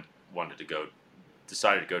I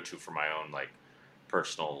decided to go to for my own like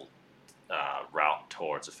personal route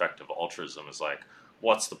towards effective altruism. Is like,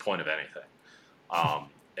 what's the point of anything?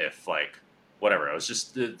 If like whatever, it was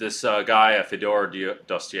just this guy, Fyodor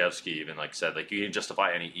Dostoevsky, even like said like you can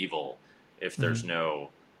justify any evil if there's no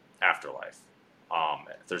afterlife.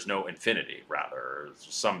 If there's no infinity, rather, or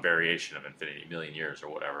some variation of infinity, a million years or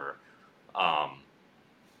whatever.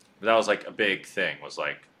 That was like a big thing, was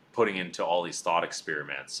like putting into all these thought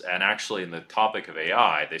experiments. And actually in the topic of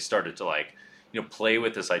AI, they started to like, play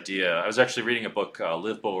with this idea. I was actually reading a book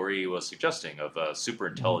Liv Boeree was suggesting of super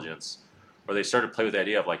intelligence, where they started to play with the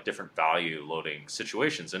idea of like different value loading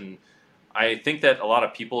situations. And I think that a lot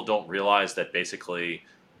of people don't realize that basically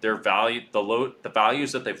their value, the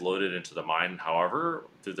values that they've loaded into the mind, however,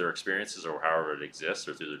 through their experiences or however it exists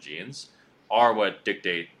or through their genes, are what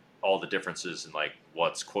dictate all the differences in like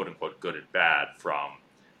what's quote unquote good and bad from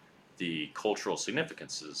the cultural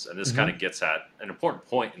significances. And this kind of gets at an important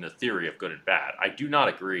point in the theory of good and bad. I do not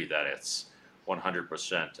agree that it's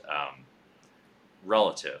 100%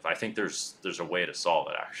 relative. I think there's a way to solve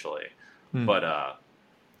it actually. But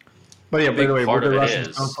yeah, by the way, with the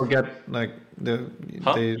Russians, don't forget, like the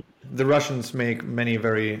Russians make many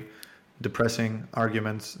very depressing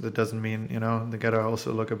arguments. That doesn't mean they gotta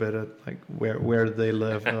also look a bit at like where they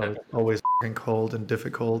live. It's always fucking cold and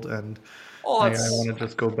difficult, and I want to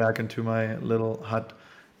just go back into my little hut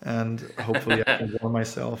and hopefully I can warm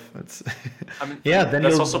myself. It's then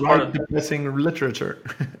you'll also write depressing literature.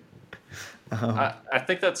 I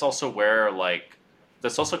think that's also where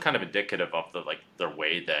that's also kind of indicative of the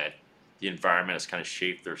way that the environment has kind of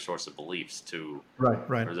shaped their source of beliefs to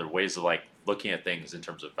right. Or their ways of like looking at things in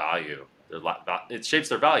terms of value. It shapes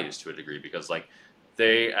their values to a degree because like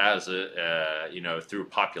they, as a through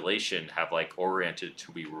population, have like oriented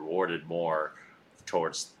to be rewarded more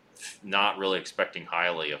towards not really expecting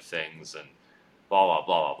highly of things and blah blah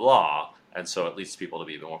blah blah blah. And so it leads people to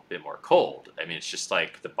be a bit more cold. I mean, it's just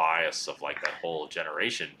like the bias of like that whole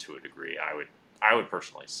generation to a degree. I would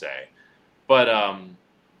personally say, but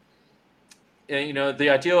the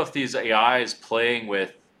idea of these AIs playing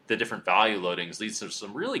with the different value loadings leads to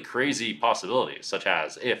some really crazy possibilities, such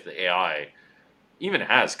as if the AI even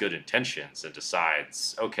has good intentions and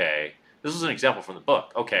decides, okay, this was an example from the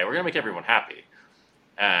book. Okay, we're gonna make everyone happy,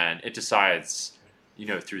 and it decides,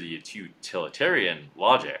 through the utilitarian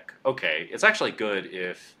logic, okay, it's actually good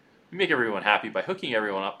if we make everyone happy by hooking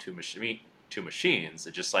everyone up to machines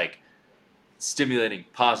and just like stimulating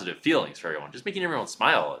positive feelings for everyone, just making everyone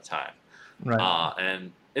smile all the time. Right.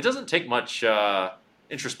 And it doesn't take much Like the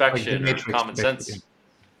introspection or Matrix, common basically. sense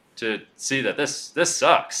to see that this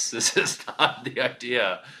sucks. This is not the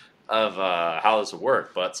idea of how this would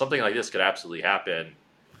work. But something like this could absolutely happen.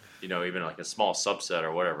 Even like a small subset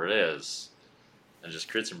or whatever it is, and just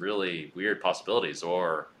create some really weird possibilities.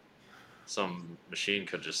 Or some machine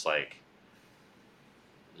could just they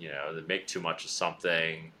make too much of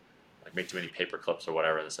something, like make too many paper clips or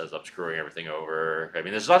whatever, that ends up screwing everything over. I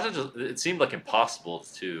mean, there's lots of it seemed like impossible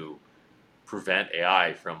to prevent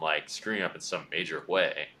AI from like screwing up in some major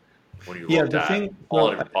way when you Yeah, looked the at thing. all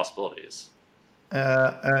the different possibilities. Uh,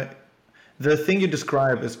 uh, the thing you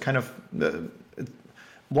describe is kind of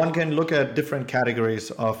one can look at different categories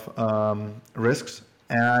of risks.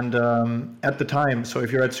 And at the time, so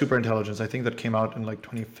if you're at superintelligence, I think that came out in like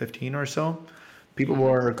 2015 or so, people Hmm.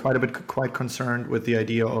 were quite concerned with the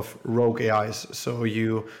idea of rogue AIs. So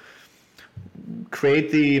you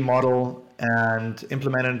create the model and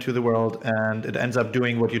implement it into the world, and it ends up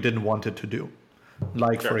doing what you didn't want it to do.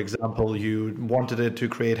 Like, for Sure. example, you wanted it to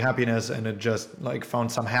create happiness and it just like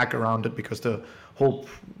found some hack around it, because the whole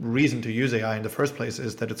reason to use AI in the first place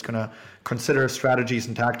is that it's going to consider strategies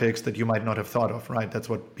and tactics that you might not have thought of, right? That's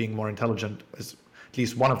what being more intelligent is, at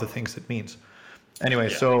least one of the things it means. Anyway,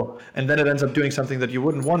 Yeah. so, and then it ends up doing something that you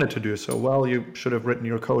wouldn't want it to do. So, well, you should have written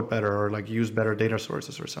your code better or like used better data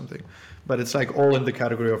sources or something. But it's like all in the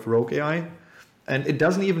category of rogue AI. And it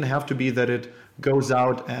doesn't even have to be that it goes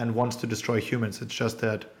out and wants to destroy humans. It's just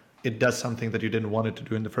that it does something that you didn't want it to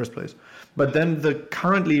do in the first place. But then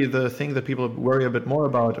currently the thing that people worry a bit more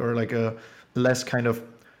about, or like a less kind of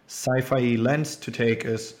sci-fi lens to take,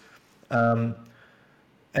 is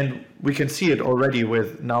and we can see it already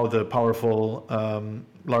with now the powerful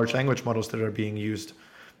large language models that are being used,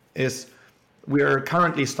 is we are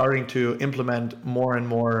currently starting to implement more and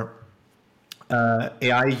more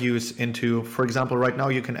AI use into, for example, right now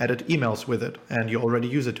you can edit emails with it, and you already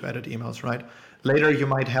use it to edit emails, right? Later you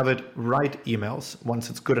might have it write emails once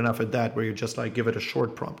it's good enough at that, where you just like give it a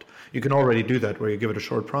short prompt. You can already do that, where you give it a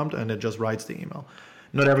short prompt and it just writes the email.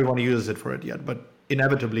 Not everyone uses it for it yet, but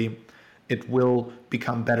inevitably it will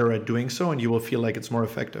become better at doing so, and you will feel like it's more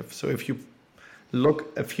effective. So if you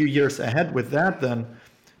look a few years ahead with that, then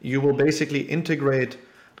you will basically integrate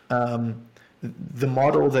the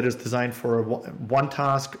model that is designed for one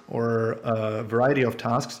task or a variety of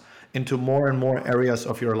tasks into more and more areas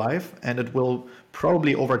of your life, and it will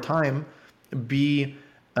probably over time be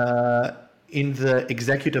in the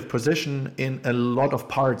executive position in a lot of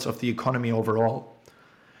parts of the economy overall.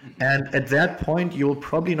 And at that point, you'll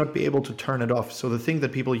probably not be able to turn it off. So the thing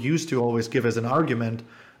that people used to always give as an argument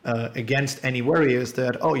against any worry is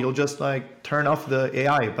that, oh, you'll just like turn off the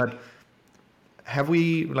AI. But have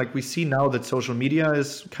we, like we see now that social media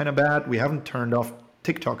is kind of bad. We haven't turned off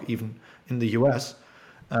TikTok even in the US.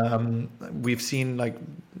 We've seen like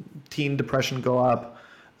teen depression go up.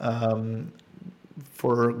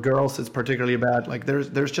 For girls, it's particularly bad. Like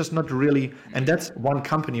there's just not really, and that's one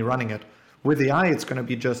company running it. With AI, it's going to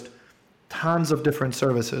be just tons of different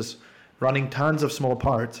services running tons of small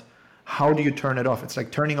parts. How do you turn it off? It's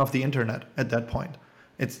like turning off the internet at that point.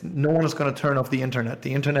 No one is going to turn off the internet.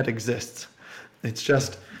 The internet exists. It's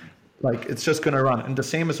just going to run. And the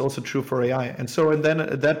same is also true for AI. And so, and then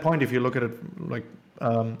at that point, if you look at it like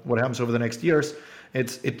what happens over the next years,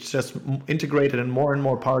 it's just integrated in more and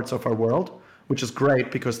more parts of our world, which is great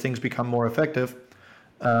because things become more effective,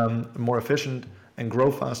 more efficient, and grow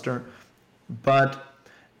faster. But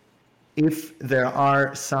if there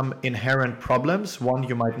are some inherent problems, one,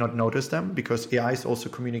 you might not notice them because AIs also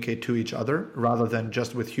communicate to each other rather than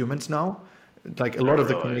just with humans now. Like a lot of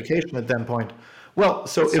the Really. communication at that point. Well,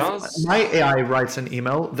 so It if sounds. my AI writes an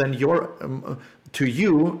email, then your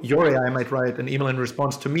AI might write an email in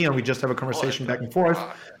response to me, and we just have a conversation back and forth.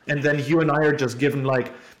 And then you and I are just given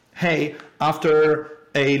like, hey, after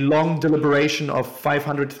a long deliberation of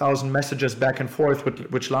 500,000 messages back and forth,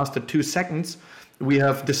 which lasted 2 seconds, we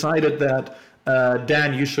have decided that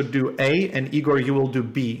Dan, you should do A, and Igor, you will do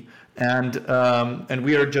B, and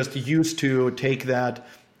we are just used to take that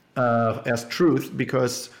as truth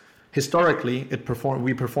because historically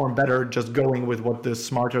we perform better just going with what the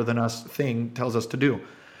smarter than us thing tells us to do.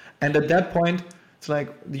 And at that point, it's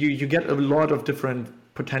like you get a lot of different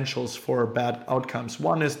potentials for bad outcomes.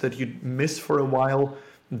 One is that you miss for a while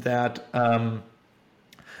that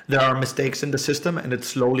there are mistakes in the system and it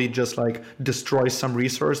slowly just like destroys some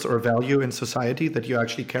resource or value in society that you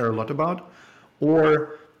actually care a lot about.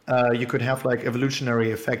 Or you could have like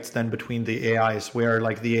evolutionary effects then between the AIs, where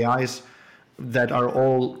like the AIs that are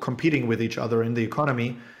all competing with each other in the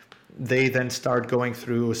economy they then start going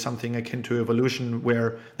through something akin to evolution,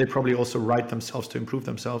 where they probably also write themselves to improve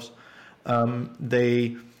themselves.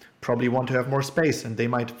 They probably want to have more space, and they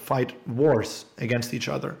might fight wars against each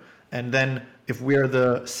other. And then if we're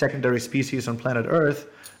the secondary species on planet Earth,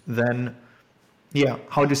 then yeah,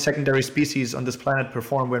 how do secondary species on this planet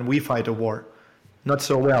perform when we fight a war? Not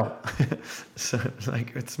so well. So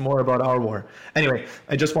like, it's more about our war. Anyway,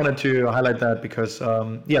 I just wanted to highlight that because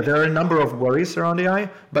there are a number of worries around AI,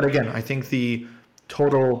 but again, I think the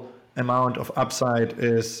total amount of upside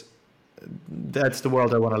that's the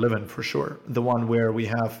world I want to live in for sure. The one where we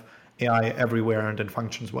have AI everywhere and it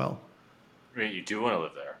functions well. I mean, you do want to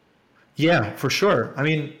live there. Yeah, for sure. I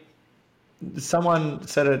mean, someone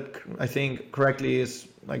said it, I think correctly, is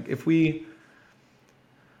like, if we,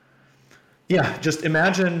 just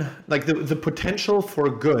imagine like the potential for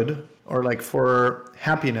good or like for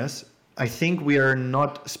happiness. I think we are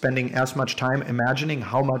not spending as much time imagining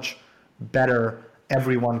how much better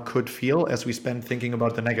everyone could feel as we spend thinking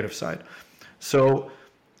about the negative side. So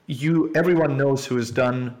everyone knows who has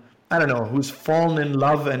done, I don't know, who's fallen in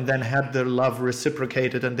love and then had their love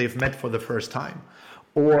reciprocated and they've met for the first time.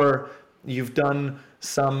 Or you've done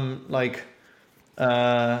some like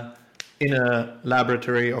in a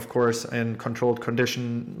laboratory, of course, in controlled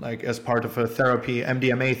condition, like as part of a therapy,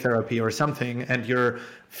 MDMA therapy or something, and you're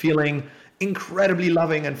feeling incredibly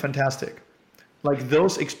loving and fantastic. Like,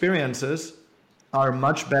 those experiences are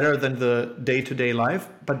much better than the day-to-day life,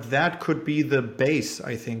 but that could be the base,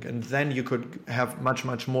 I think, and then you could have much,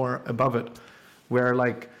 much more above it, where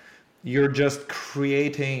like you're just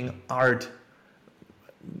creating art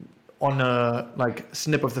on a like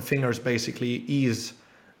snip of the fingers, basically, ease,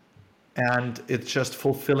 and it's just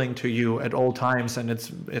fulfilling to you at all times, and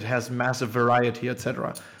it has massive variety,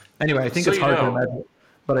 etc. Anyway, I think it's hard to imagine,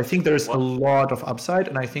 but I think there's a lot of upside,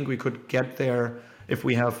 and I think we could get there if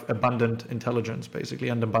we have abundant intelligence, basically,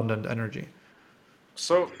 and abundant energy.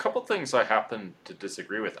 So, a couple things I happen to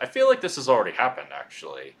disagree with. I feel like this has already happened,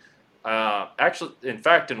 actually. In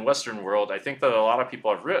fact, in Western world, I think that a lot of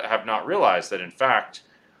people have not realized that, in fact,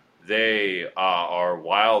 they are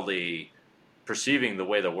wildly perceiving the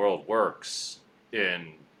way the world works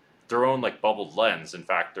in their own like bubbled lens. In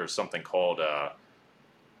fact, there's something called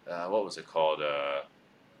what was it called?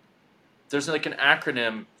 There's like an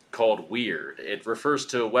acronym called WEIRD. It refers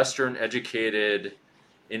to Western educated,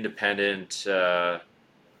 independent,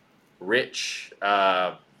 rich,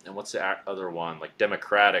 and what's the other one? Like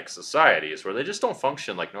democratic societies, where they just don't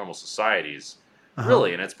function like normal societies,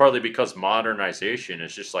 really. And it's partly because modernization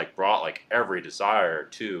has just like brought like every desire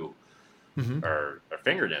to our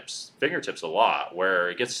fingertips a lot, where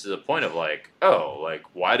it gets to the point of like, oh, like,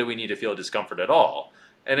 why do we need to feel discomfort at all?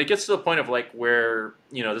 And it gets to the point of like where,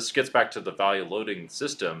 this gets back to the value loading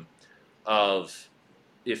system of,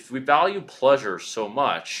 if we value pleasure so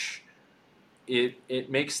much, it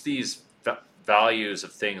makes these values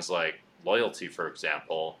of things like loyalty, for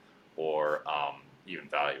example, or even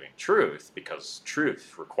valuing truth, because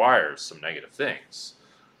truth requires some negative things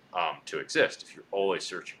to exist. If you're always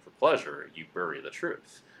searching for pleasure, you bury the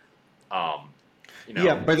truth.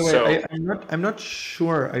 Yeah. By the way, I'm not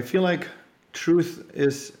sure. I feel like truth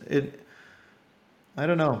is it. I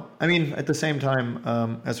don't know. I mean, at the same time,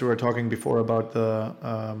 as we were talking before about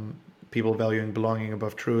the people valuing belonging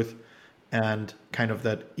above truth, and kind of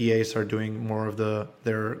that EAs are doing more of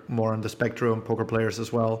they're more on the spectrum, poker players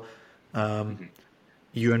as well.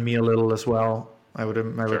 You and me a little as well. I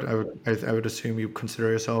would assume you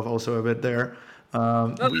consider yourself also a bit there.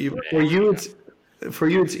 For you,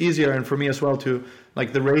 it's easier, and for me as well, to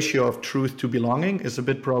like the ratio of truth to belonging is a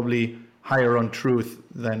bit probably higher on truth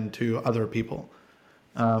than to other people.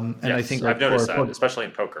 And yes, I think I've noticed that, especially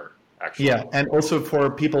in poker. Actually. Yeah, and also for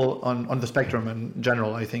people on the spectrum in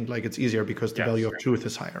general, I think like it's easier because the value of truth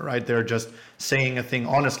is higher, right? They're just saying a thing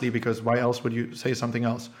honestly, because why else would you say something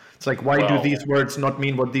else? It's like, why do these words not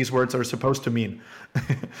mean what these words are supposed to mean?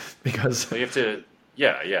 Because you have to,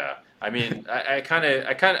 yeah. I mean,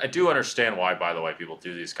 I do understand why, by the way, people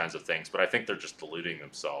do these kinds of things, but I think they're just deluding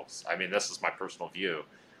themselves. I mean, this is my personal view.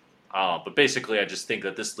 But basically, I just think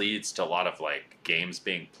that this leads to a lot of like games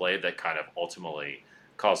being played that kind of ultimately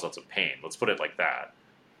cause lots of pain. Let's put it like that.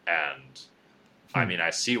 And I mean,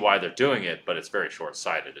 I see why they're doing it, but it's very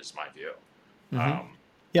short-sighted, is my view.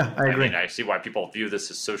 Yeah, I agree. I mean, I see why people view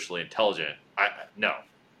this as socially intelligent. No.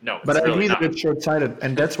 But I really agree not. that it's short-sighted,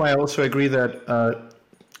 and that's why I also agree that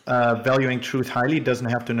valuing truth highly doesn't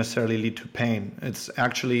have to necessarily lead to pain. It's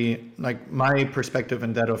actually like my perspective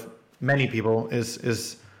and that of many people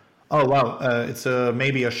is oh wow, it's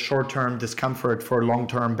maybe a short-term discomfort for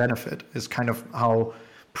long-term benefit is kind of how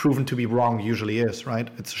proven to be wrong usually is, right?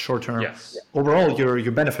 It's short term. Yes. Overall,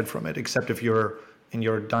 you benefit from it, except if you're in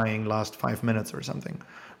your dying last 5 minutes or something.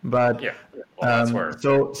 But Yeah. Well, that's where.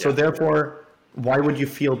 so therefore, why would you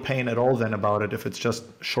feel pain at all then about it if it's just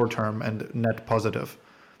short term and net positive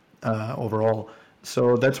overall?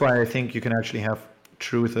 So that's why I think you can actually have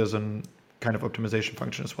truth as an kind of optimization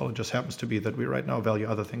function as well. It just happens to be that we right now value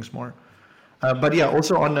other things more. But yeah,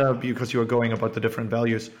 also on because you were going about the different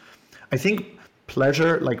values, I think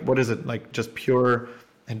pleasure, like what is it, like just pure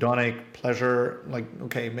hedonic pleasure, like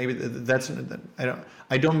okay, maybe that's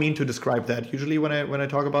I don't mean to describe that usually when I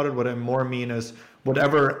talk about it. What I more mean is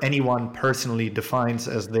whatever anyone personally defines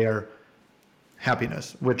as their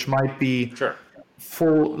happiness, which might be Sure.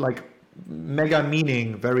 full, like mega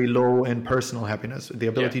meaning, very low in personal happiness, the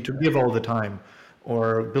ability to give all the time,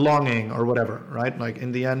 or belonging, or whatever, right? Like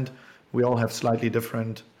in the end, we all have slightly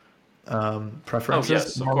different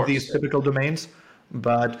preferences among these typical domains,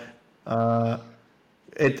 but the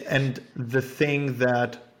thing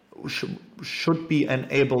that should be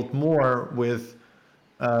enabled more with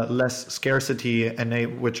less scarcity,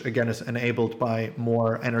 which again is enabled by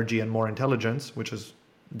more energy and more intelligence, which is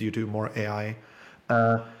due to more AI.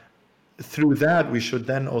 Through that, we should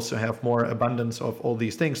then also have more abundance of all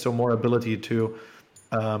these things, so more ability to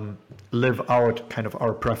live out kind of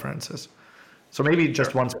our preferences. So maybe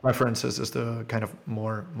just one's preferences is the kind of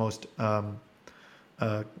most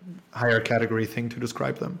higher category thing to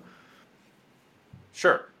describe them.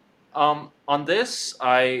 Sure. On this,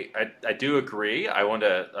 I do agree. I want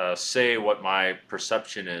to say what my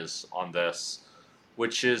perception is on this,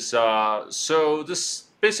 which is so this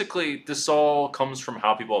basically this all comes from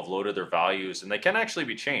how people have loaded their values, and they can actually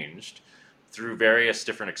be changed through various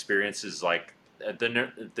different experiences. Like the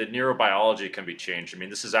neurobiology can be changed. I mean,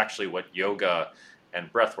 this is actually what yoga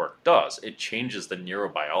and breathwork does. It changes the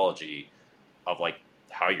neurobiology of like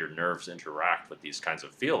how your nerves interact with these kinds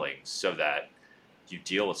of feelings, so that you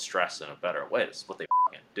deal with stress in a better way. This is what they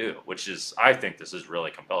do, which is, I think this is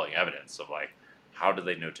really compelling evidence of like, how did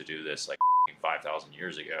they know to do this like 5,000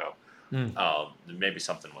 years ago? Maybe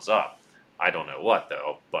something was up. I don't know what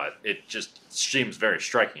though, but it just seems very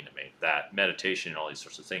striking to me that meditation and all these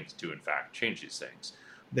sorts of things do in fact change these things.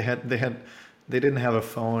 They didn't have a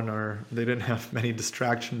phone, or they didn't have many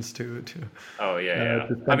distractions to. Oh yeah.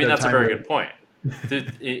 I mean, that's a very good point.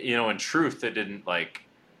 In truth, they didn't like.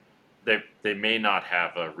 They may not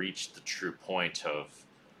have reached the true point of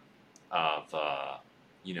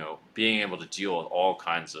being able to deal with all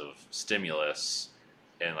kinds of stimulus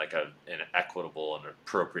in like an equitable and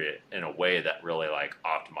appropriate, in a way that really like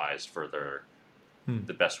optimized for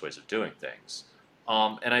the best ways of doing things.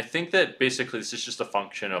 And I think that basically this is just a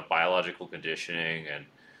function of biological conditioning and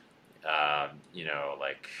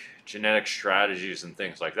like genetic strategies and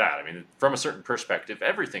things like that. I mean, from a certain perspective,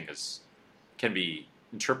 everything can be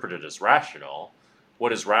interpreted as rational.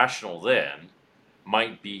 What is rational then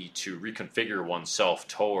might be to reconfigure oneself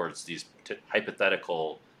towards these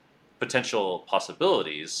hypothetical potential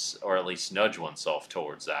possibilities, or at least nudge oneself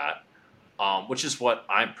towards that, which is what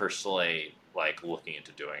I'm personally like looking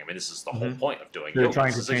into doing. I mean, this is the whole point of doing yoga.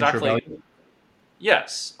 Trying to change your value?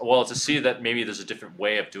 Yes. Well, to see that maybe there's a different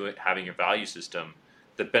way of having your value system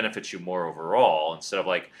that benefits you more overall, instead of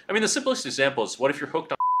like, I mean, the simplest example is, what if you're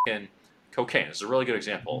hooked on cocaine? It's a really good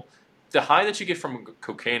example. The high that you get from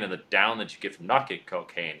cocaine and the down that you get from not getting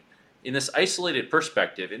cocaine, in this isolated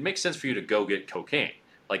perspective, it makes sense for you to go get cocaine.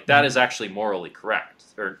 Like that is actually morally correct,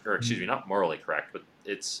 or excuse me, not morally correct, but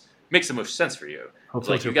makes the most sense for you. It's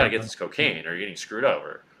like, you got to get this cocaine or you're getting screwed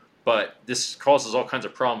over. But this causes all kinds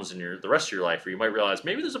of problems in the rest of your life, where you might realize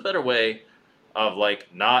maybe there's a better way of like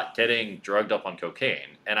not getting drugged up on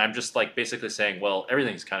cocaine. And I'm just like basically saying, well,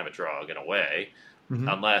 everything's kind of a drug in a way,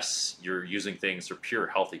 unless you're using things for pure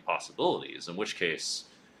healthy possibilities, in which case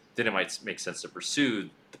then it might make sense to pursue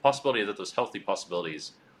the possibility that those healthy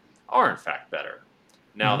possibilities are in fact better.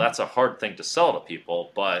 Now, that's a hard thing to sell to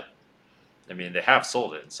people, but I mean, they have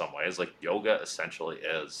sold it in some ways. Like yoga essentially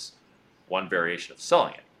is one variation of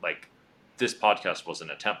selling it. Like this podcast was an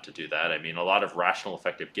attempt to do that. I mean, a lot of rational,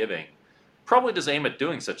 effective giving probably does aim at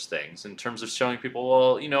doing such things in terms of showing people,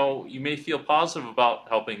 well, you may feel positive about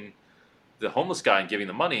helping the homeless guy and giving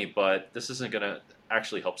the money, but this isn't going to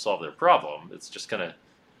actually help solve their problem. It's just going to,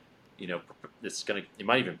 it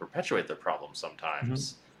might even perpetuate their problem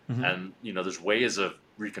sometimes. And, there's ways of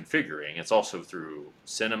reconfiguring. It's also through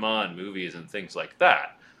cinema and movies and things like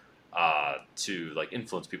that to like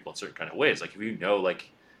influence people in certain kind of ways. Like if like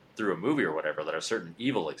through a movie or whatever that a certain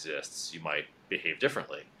evil exists, you might behave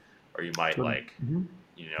differently, or you might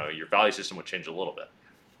your value system would change a little bit.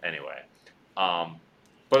 Anyway,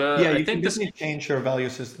 But Yeah, I you can think this, definitely change your value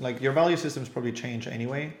system. Like your value systems probably change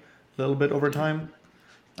anyway, a little bit over time.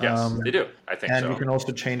 yes, they Um, do. I think and you so. can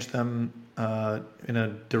also change them in a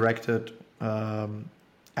directed,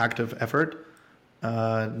 active effort.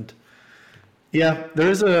 And yeah, there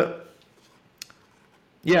is a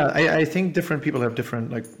yeah. I think different people have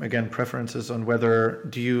different, like, again, preferences on whether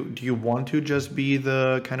do you want to just be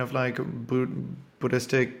the kind of like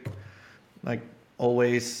Buddhistic, like,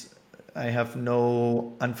 always I have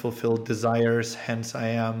no unfulfilled desires, hence I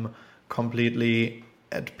am completely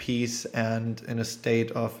at peace and in a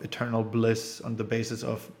state of eternal bliss on the basis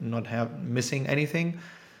of not missing anything.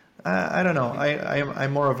 I don't know.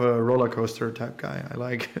 I'm more of a roller coaster type guy. I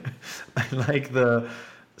like I like the,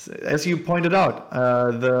 as you pointed out,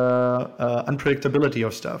 the unpredictability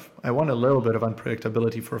of stuff. I want a little bit of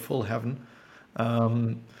unpredictability for full heaven.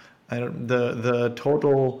 Um, I don't, the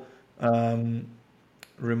total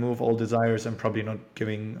remove all desires. I'm probably not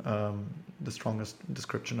giving the strongest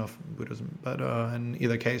description of Buddhism, but in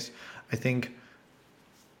either case, I think,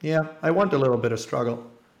 yeah, I want a little bit of struggle.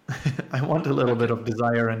 I want a little bit Okay. of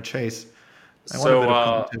desire and chase. I want a So bit of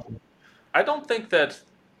competition. I don't think that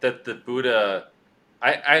the Buddha.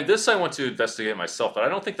 I want to investigate myself, but I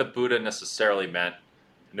don't think the Buddha necessarily meant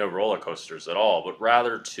no roller coasters at all, but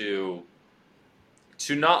rather to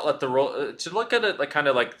not let the to look at it like kind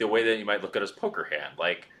of like the way that you might look at his poker hand.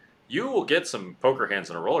 Like you will get some poker hands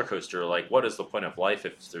in a roller coaster. Like what is the point of life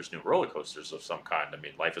if there's no roller coasters of some kind? I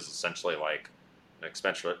mean, life is essentially like an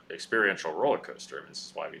experiential roller coaster. I mean, this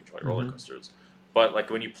is why we enjoy roller Hmm. coasters. But like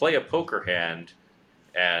when you play a poker hand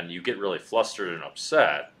and you get really flustered and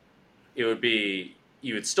upset, it would be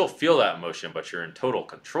you would still feel that emotion, but you're in total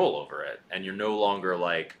control over it, and you're no longer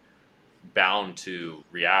like bound to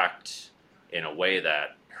react in a way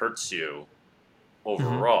that hurts you Hmm.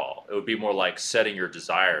 overall. It would be more like setting your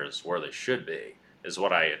desires where they should be. Is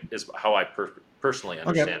how I personally Okay.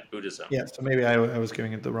 understand Buddhism. Yeah. So maybe I was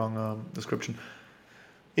giving it the wrong description.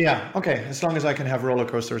 Yeah. Okay. As long as I can have roller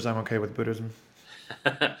coasters, I'm okay with Buddhism.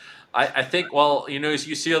 I think, well, you know,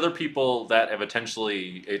 you see other people that have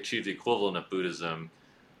potentially achieved the equivalent of Buddhism,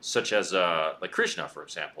 such as like Krishna, for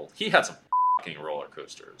example. He had some fucking roller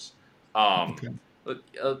coasters. Um, Okay.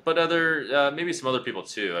 but other maybe some other people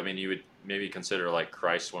too. I mean, you would maybe consider like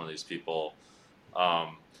Christ one of these people.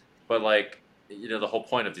 Um, but like you know, the whole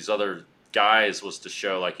point of these other guys was to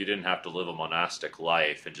show like you didn't have to live a monastic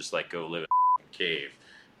life and just like go live in a cave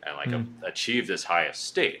and like Mm. achieve this highest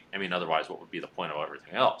state. I mean, otherwise, what would be the point of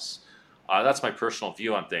everything else? That's my personal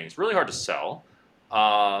view on things. Really hard to sell.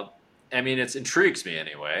 I mean, it intrigues me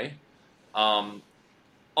anyway. Um,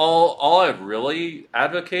 all I really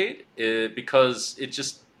advocate is because it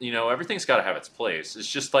just you know everything's got to have its place. It's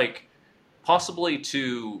just like possibly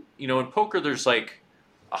to you know in poker there's like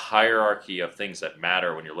a hierarchy of things that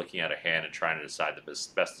matter when you're looking at a hand and trying to decide the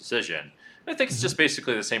best decision. And I think it's Hmm. just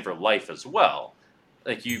basically the same for life as well.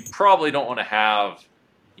 Like you probably don't want to have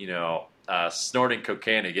you know snorting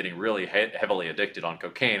cocaine and getting really heavily addicted on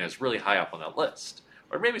cocaine is really high up on that list,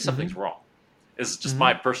 or maybe something's Hmm. wrong. This is just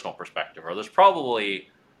my Hmm. personal perspective, or there's probably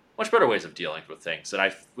much better ways of dealing with things. And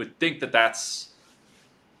I would think that that's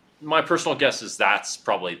my personal guess is that's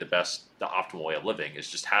probably the optimal way of living is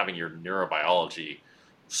just having your neurobiology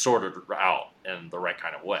sorted out in the right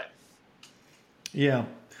kind of way. Yeah.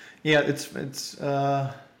 Yeah.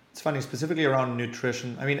 It's funny, specifically around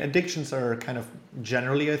nutrition. I mean, addictions are kind of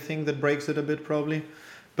generally a thing that breaks it a bit, probably.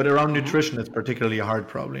 But around Hmm. nutrition, it's particularly hard,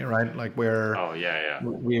 probably, right? Like where Oh yeah, yeah.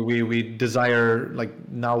 we desire, like,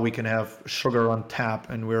 now we can have sugar on tap,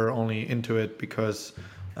 and we're only into it because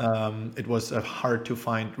it was a hard to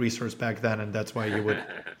find resource back then, and that's why you would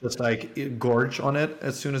just like gorge on it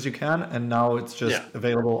as soon as you can. And now it's just Yeah,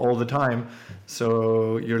 available all the time,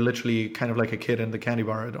 so you're literally kind of like a kid in the candy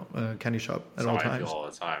bar candy shop that's at how all I feel times. all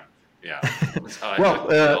the time. Yeah, that's how I Well,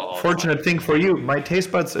 feel all the time. fortunate thing for you, my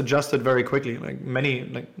taste buds adjusted very quickly. Like many,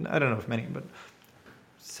 like, I don't know if many, but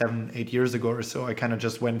 7, 8 years ago or so, I kind of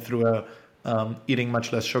just went through a eating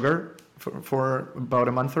much less sugar for about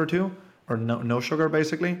a month or two, or no sugar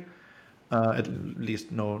basically. At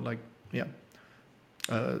least no, like, yeah,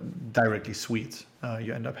 uh, directly sweets.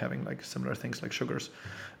 You end up having like similar things like sugars.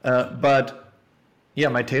 But yeah,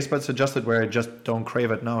 my taste buds adjusted where I just don't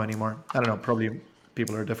crave it now anymore. I don't know, probably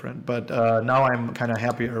people are different, but now I'm kind of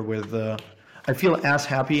happier with. I feel as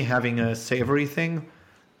happy having a savory thing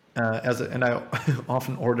and I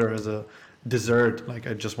often order as a dessert. Like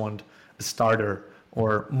I just want a starter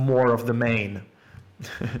or more of the main,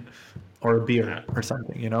 or a beer Yeah. or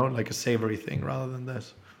something. Like a savory thing rather than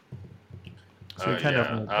this. So you kind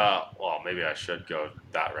of Yeah. Well, maybe I should go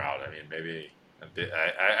that route. I mean, maybe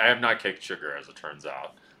I have not kicked sugar, as it turns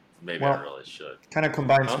out. Maybe I Well, really should. kind of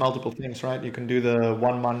combines Huh? multiple things, right? You can do the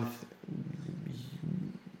 1 month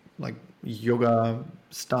like yoga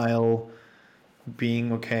style,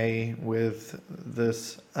 being okay with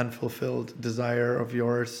this unfulfilled desire of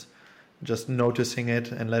yours, just noticing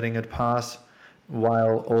it and letting it pass,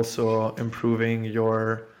 while also improving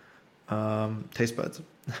your taste buds.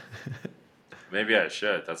 Maybe I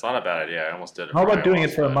should. That's not a bad idea. I almost did it How for about doing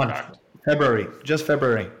it for a ayahuasca, in month? fact. February, just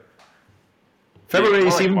February. February More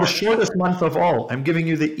is like even the March. shortest month of all. I'm giving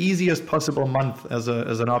you the easiest possible month as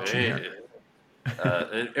an option here.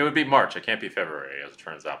 It would be March. It can't be February, as it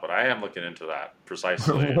turns out. But I am looking into that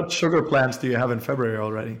precisely. What sugar plans do you have in February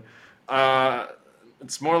already? Uh,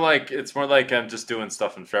 it's more like I'm just doing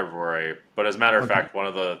stuff in February. But as a matter of Okay. fact, one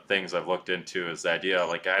of the things I've looked into is the idea.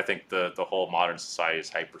 Like I think the whole modern society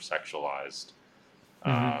is hypersexualized.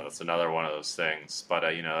 Hmm. That's another one of those things. But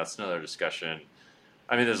that's another discussion.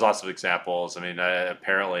 I mean, there's lots of examples. I mean,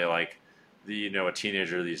 apparently, like a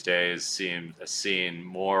teenager these days has seen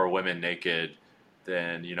more women naked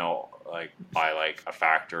than like by like a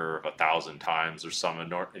factor of 1,000 times or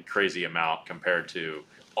some crazy amount compared to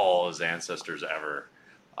all his ancestors ever.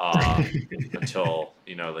 Until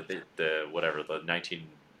the whatever the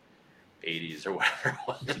 1980s or whatever it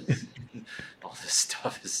was. All this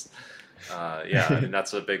stuff is yeah, I mean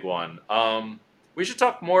that's a big one. We should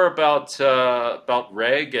talk more about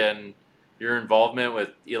Reg and your involvement with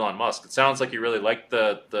Elon Musk. It sounds like you really like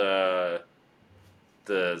the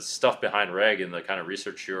stuff behind Reg and the kind of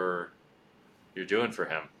research you're doing for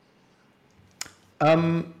him.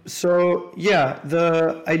 So yeah,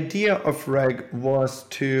 the idea of Reg was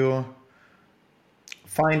to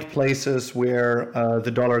find places where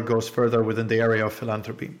the dollar goes further within the area of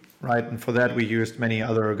philanthropy, right? And for that, we used many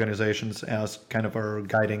other organizations as kind of our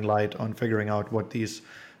guiding light on figuring out what these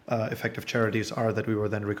effective charities are that we were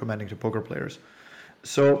then recommending to poker players.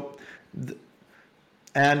 So,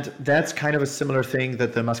 and that's kind of a similar thing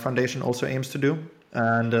that the Musk Foundation also aims to do.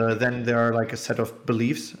 And then there are like a set of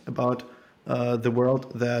beliefs about the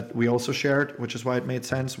world that we also shared, which is why it made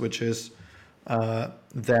sense, which is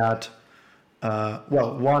that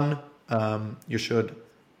well, one, you should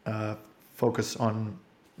focus on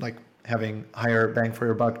like having higher bang for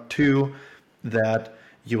your buck. Two, that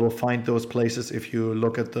you will find those places if you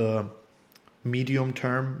look at the medium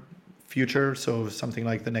term future, so something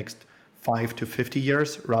like the next 5 to 50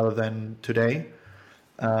 years rather than today,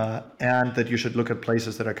 and that you should look at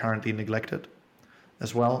places that are currently neglected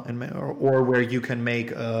as well, or where you can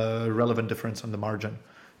make a relevant difference on the margin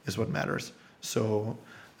is what matters. So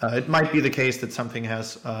it might be the case that something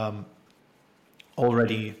has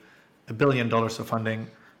already $1 billion of funding,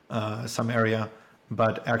 some area,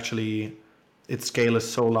 but actually its scale is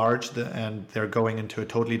so large and they're going into a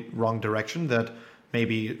totally wrong direction that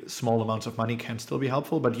maybe small amounts of money can still be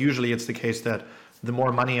helpful. But usually it's the case that the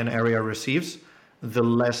more money an area receives, the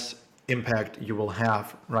less impact you will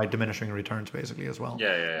have, right? Diminishing returns basically as well.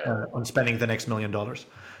 Yeah. On spending the next $1 million.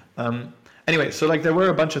 Anyway, so like there were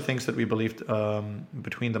a bunch of things that we believed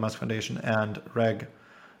between the Musk Foundation and Reg,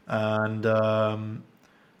 and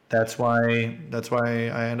that's why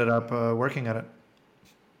I ended up working at it.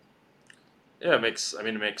 Yeah, it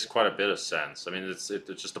makes quite a bit of sense. I mean,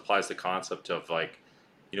 it just applies the concept of like,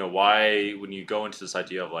 why when you go into this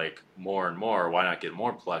idea of like more and more, why not get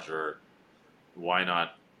more pleasure? Why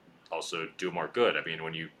not also do more good? I mean,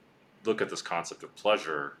 when you look at this concept of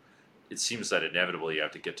pleasure, it seems that inevitably you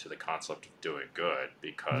have to get to the concept of doing good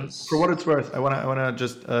because For what it's worth, I wanna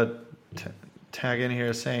just tag in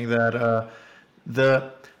here saying that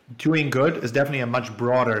the doing good is definitely a much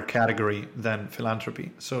broader category than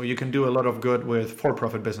philanthropy. So you can do a lot of good with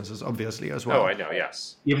for-profit businesses, obviously, as well. oh, I know,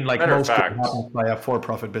 yes. Even like Matter of most good fact, happens via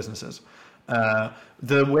for-profit businesses.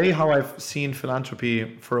 The way how I've seen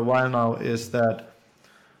philanthropy for a while now is that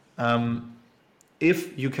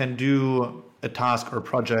if you can do a task or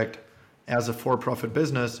project as a for-profit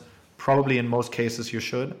business, probably in most cases you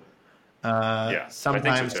should. yeah, I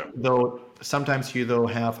think so too. Sometimes you though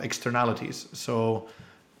have externalities. So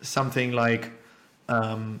something like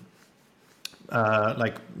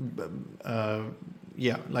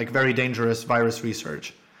very dangerous virus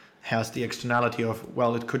research has the externality of,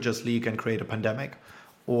 well, it could just leak and create a pandemic,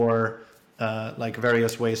 or like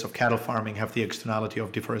various ways of cattle farming have the externality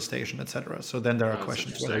of deforestation, etc. So then there are That's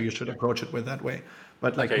questions whether interesting. you should approach it with that way.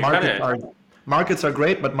 But like Okay, markets are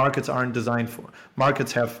great, but markets aren't designed for.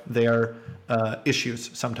 Markets have their issues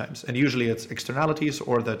sometimes, and usually it's externalities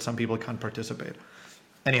or that some people can't participate.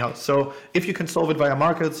 Anyhow, so if you can solve it via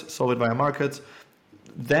markets, solve it via markets.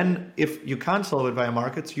 Then if you can't solve it via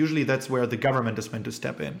markets, usually that's where the government is meant to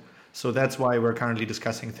step in. So that's why we're currently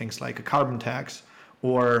discussing things like a carbon tax,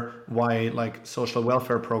 or why like social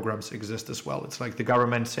welfare programs exist as well. It's like the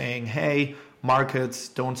government saying, hey, markets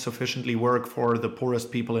don't sufficiently work for the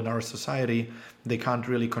poorest people in our society. They can't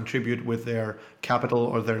really contribute with their capital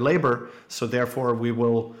or their labor. So therefore we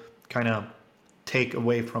will kind of take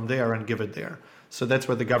away from there and give it there. So that's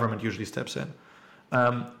where the government usually steps in.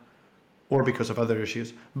 Or because of other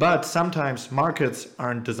issues. But sometimes markets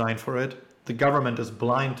aren't designed for it. The government is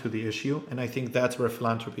blind to the issue. And I think that's where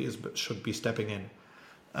philanthropy should be stepping in.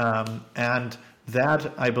 And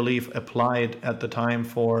that, I believe, applied at the time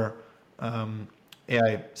for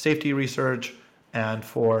AI safety research and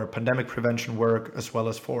for pandemic prevention work, as well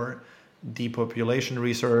as for depopulation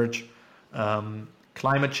research.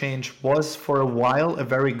 Climate change was for a while a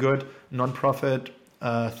very good nonprofit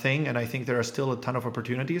thing, and I think there are still a ton of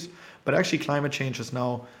opportunities. But actually, climate change is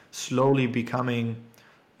now slowly becoming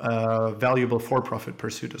a valuable for-profit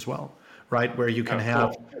pursuit as well, right? Where you can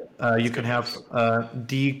have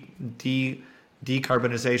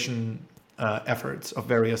decarbonization efforts of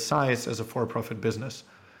various size as a for-profit business.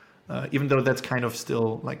 Even though that's kind of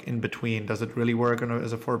still like in between. Does it really work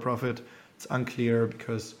as a for-profit? It's unclear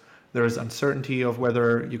because there is uncertainty of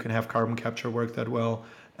whether you can have carbon capture work that well.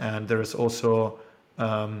 And there is also,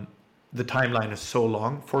 the timeline is so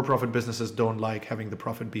long. For-profit businesses don't like having the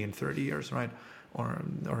profit be in 30 years, right? Or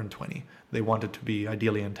in 20. They want it to be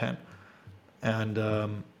ideally in 10.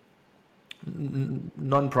 And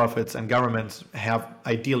non-profits and governments have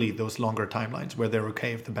ideally those longer timelines where they're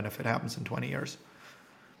okay if the benefit happens in 20 years.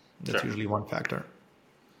 That's usually one factor.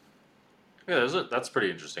 Yeah, that's pretty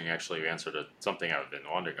interesting. Actually, you answered something I've been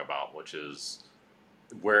wondering about, which is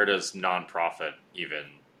where does nonprofit even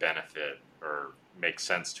benefit or make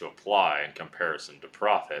sense to apply in comparison to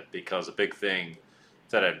profit? Because a big thing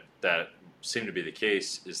that seemed to be the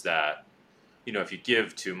case is that, you know, if you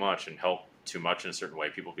give too much and help too much in a certain way,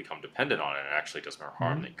 people become dependent on it, and it actually does more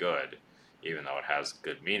harm than good, even though it has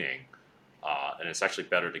good meaning. And it's actually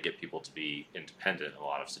better to get people to be independent in a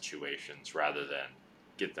lot of situations rather than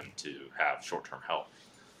get them to have short-term help.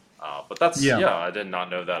 But that's, I did not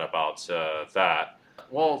know that about that.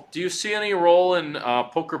 Well, do you see any role in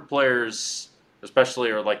poker players, especially,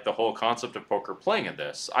 or like the whole concept of poker playing in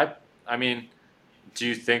this? I mean, do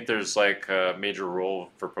you think there's like a major role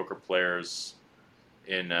for poker players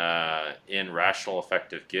in rational,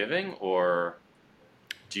 effective giving, or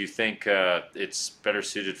do you think it's better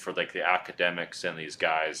suited for like the academics and these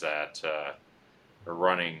guys that are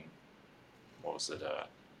running, what was it,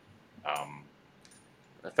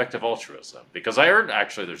 effective altruism? Because I heard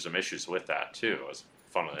actually there's some issues with that too. As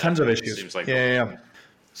fun of tons of issues. Seems like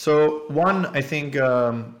So one, I think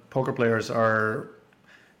poker players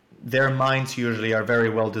their minds usually are very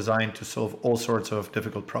well designed to solve all sorts of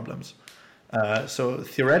difficult problems. So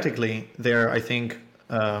theoretically, I think,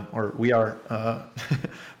 or we are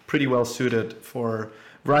pretty well suited for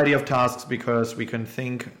a variety of tasks because we can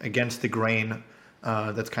think against the grain.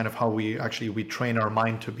 That's kind of how we train our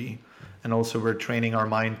mind to be. And also we're training our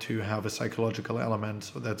mind to have a psychological element.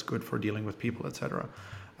 So that's good for dealing with people, etc.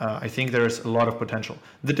 I think there's a lot of potential.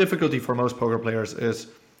 The difficulty for most poker players is,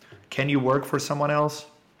 can you work for someone else?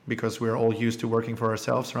 Because we're all used to working for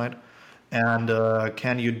ourselves, right? And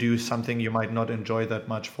can you do something you might not enjoy that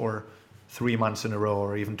much for 3 months in a row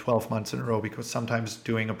or even 12 months in a row? Because sometimes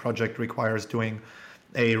doing a project requires doing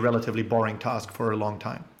a relatively boring task for a long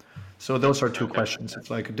time. So those are two questions. It's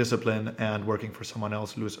like discipline and working for someone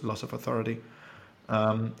else, loss of authority.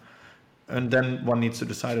 And then one needs to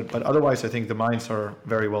decide it. But otherwise, I think the minds are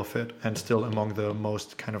very well fit and still among the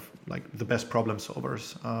most kind of like the best problem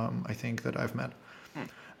solvers, I think, that I've met.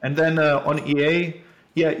 And then on EA,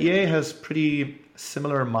 EA has pretty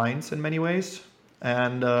similar minds in many ways,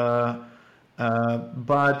 and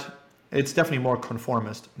but it's definitely more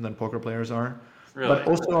conformist than poker players are. Really? But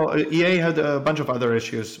also EA had a bunch of other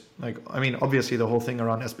issues. Like, I mean, obviously the whole thing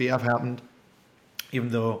around SBF happened, even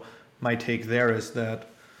though my take there is that,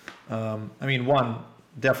 I mean, one,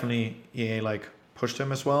 definitely EA like pushed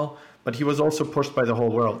him as well, but he was also pushed by the whole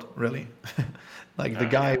world, really. Like the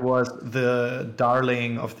guy was the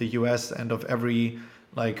darling of the US and of every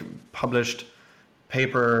like published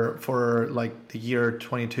paper for like the year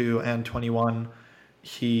 22 and 21.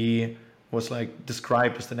 He was like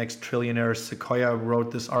described as the next trillionaire. Sequoia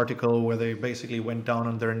wrote this article where they basically went down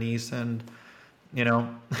on their knees and, you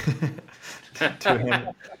know, to him.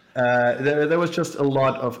 There was just a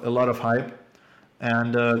lot of hype.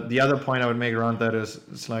 And the other point I would make around that is,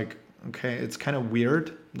 it's like, okay, it's kind of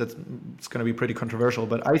weird. It's going to be pretty controversial,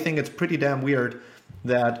 but I think it's pretty damn weird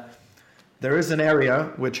that there is an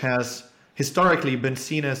area which has historically been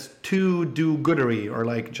seen as too do-goodery, or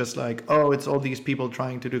like just like, oh, it's all these people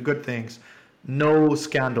trying to do good things. No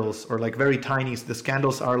scandals, or like very tiny. The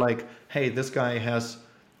scandals are like, hey, this guy has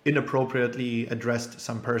inappropriately addressed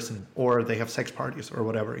some person, or they have sex parties or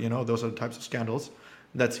whatever. Those are the types of scandals.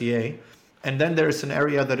 That's EA. And then there's an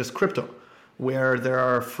area that is crypto, where there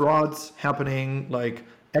are frauds happening like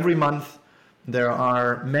every month. There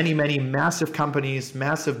are many, many massive companies,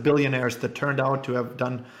 massive billionaires that turned out to have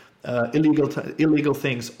done illegal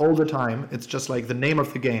things all the time. It's just like the name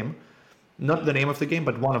of the game. Not the name of the game,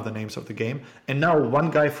 but one of the names of the game. And now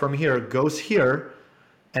one guy from here goes here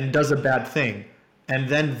and does a bad thing. And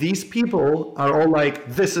then these people are all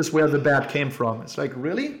like, this is where the bad came from. It's like,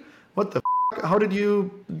 really? What the f***? How did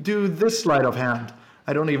you do this sleight of hand?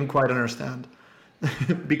 I don't even quite understand.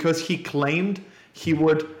 Because he claimed he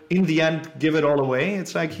would, in the end, give it all away.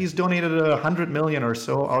 It's like he's donated 100 million or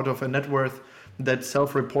so out of a net worth that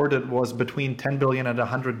self-reported was between 10 billion and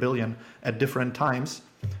 100 billion at different times.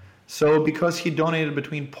 So because he donated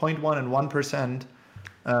between 0.1 and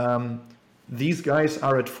 1%, these guys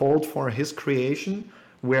are at fault for his creation,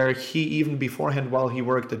 where he even beforehand, while he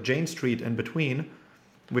worked at Jane Street in between,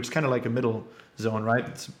 which is kind of like a middle zone, right?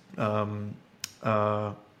 It's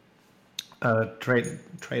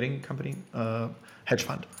trading company, hedge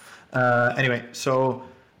fund. Anyway, so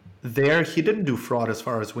there he didn't do fraud as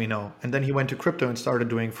far as we know. And then he went to crypto and started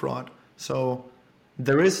doing fraud. So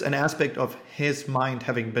there is an aspect of his mind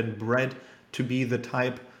having been bred to be the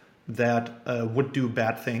type that would do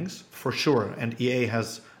bad things, for sure. And EA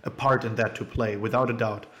has a part in that to play, without a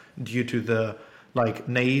doubt, due to the like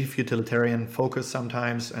naive utilitarian focus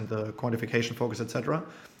sometimes and the quantification focus, etc.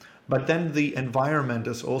 But then the environment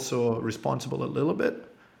is also responsible a little bit.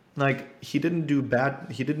 Like he didn't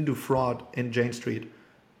do fraud in Jane Street.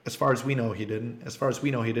 As far as we know, he didn't. As far as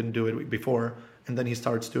we know, he didn't do it before. And then he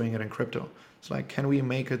starts doing it in crypto. It's like, can we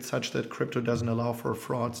make it such that crypto doesn't allow for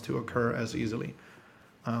frauds to occur as easily?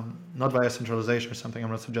 Not via centralization or something.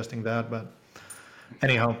 I'm not suggesting that, but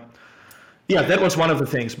anyhow. Yeah, that was one of the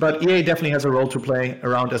things. But EA definitely has a role to play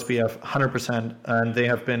around SBF, 100%. And they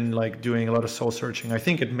have been like doing a lot of soul searching. I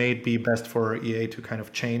think it may be best for EA to kind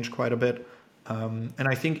of change quite a bit. And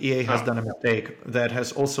I think EA has done a mistake that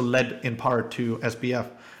has also led in part to SBF,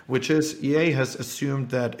 which is EA has assumed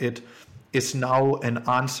that it is now an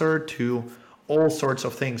answer to all sorts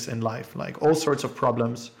of things in life, like all sorts of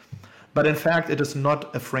problems. But in fact, it is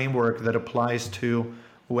not a framework that applies to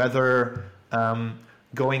whether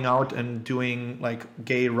going out and doing like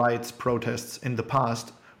gay rights protests in the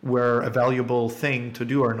past were a valuable thing to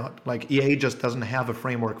do or not. Like EA just doesn't have a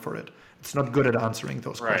framework for it. It's not good at answing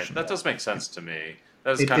those questions. Right, that does make sense to me.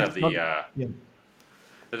 That's kind of the... Yeah.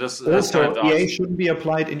 That's Also, kind of EA shouldn't be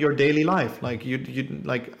applied in your daily life. Like you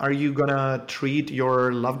like, are you gonna treat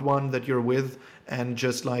your loved one that you're with and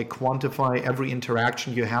just like quantify every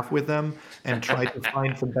interaction you have with them and try to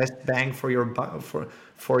find the best bang for your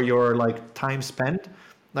like time spent?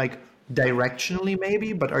 Like directionally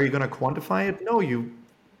maybe, but are you gonna quantify it? No, you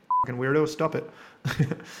fucking weirdo, stop it.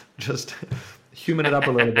 Just human it up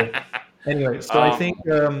a little bit. Anyway, so I think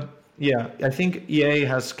I think EA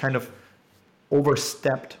has kind of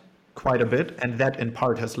overstepped quite a bit, and that in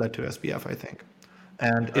part has led to SBF, I think.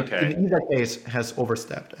 And it, in either case, has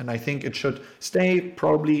overstepped. And I think it should stay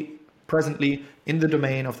probably presently in the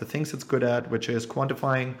domain of the things it's good at, which is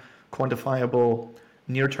quantifiable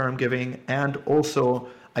near-term giving, and also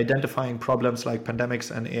identifying problems like pandemics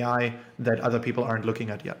and AI that other people aren't looking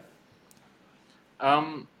at yet.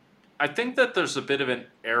 I think that there's a bit of an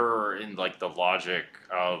error in like the logic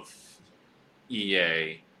of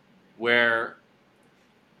EA, where,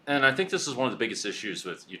 and I think this is one of the biggest issues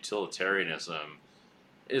with utilitarianism,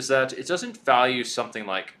 is that it doesn't value something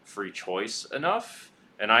like free choice enough.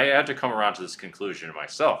 And I had to come around to this conclusion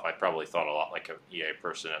myself. I probably thought a lot like an EA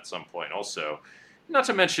person at some point also. Not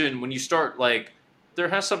to mention, when you start, like, there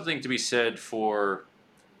has something to be said for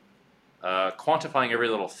quantifying every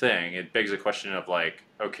little thing. It begs the question of, like,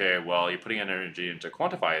 okay, well, you're putting energy into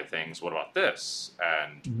quantifying things. What about this?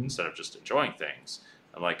 And instead of just enjoying things.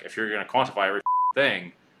 And, like, if you're going to quantify every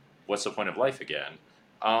thing, what's the point of life again?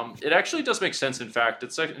 It actually does make sense. In fact,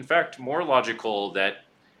 it's in fact more logical that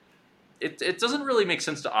it doesn't really make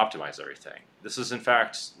sense to optimize everything. This is in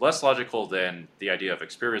fact less logical than the idea of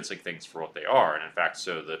experiencing things for what they are. And in fact,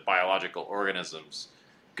 so the biological organisms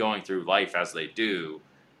going through life as they do,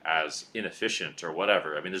 as inefficient or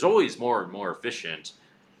whatever. I mean, there's always more and more efficient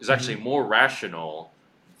is actually more rational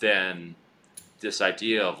than this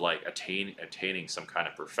idea of like attaining some kind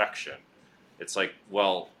of perfection. It's like,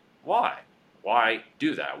 well, why? Why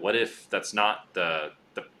do that? What if that's not the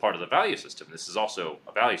the part of the value system. This is also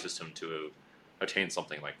a value system to attain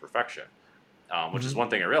something like perfection, which is one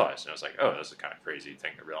thing I realized. And I was like, oh, that's a kind of crazy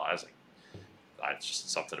thing to realize. Like, it's just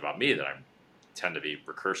something about me that I tend to be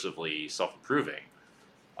recursively self-improving.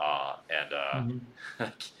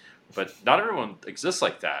 But not everyone exists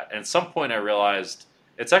like that. And at some point I realized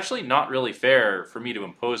it's actually not really fair for me to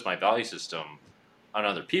impose my value system on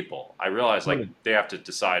other people. I realized like they have to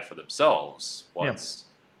decide for themselves what's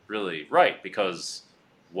really right, because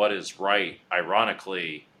what is right,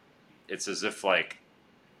 ironically, it's as if like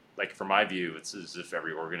from my view, it's as if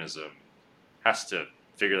every organism has to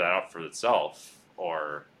figure that out for itself,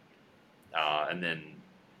 or and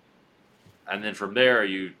then from there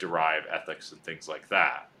you derive ethics and things like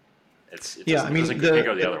that. It doesn't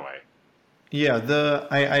go the other way. Yeah,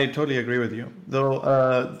 I totally agree with you.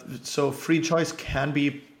 Though, so free choice can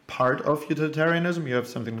be part of utilitarianism. You have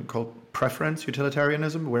something called preference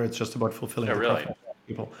utilitarianism, where it's just about fulfilling the preference of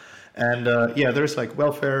people. And there's like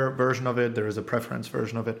welfare version of it. There is a preference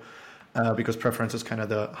version of it, because preference is kind of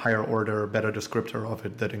the higher order, better descriptor of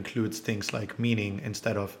it that includes things like meaning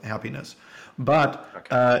instead of happiness. But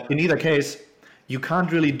in either case, you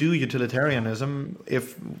can't really do utilitarianism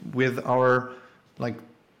if with our like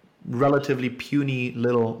relatively puny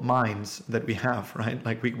little minds that we have, right?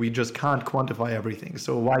 Like we just can't quantify everything.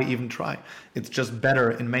 So why even try? It's just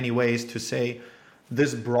better in many ways to say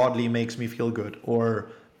this broadly makes me feel good, or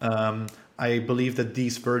I believe that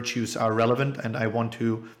these virtues are relevant and I want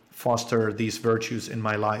to foster these virtues in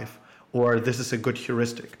my life, or this is a good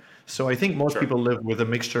heuristic. So I think most people live with a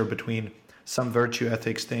mixture between some virtue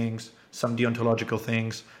ethics things, some deontological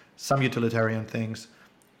things, some utilitarian things.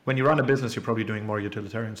 When you run a business, you're probably doing more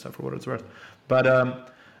utilitarian stuff for what it's worth. But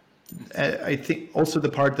I think also the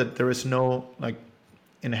part that there is no like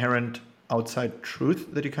inherent outside truth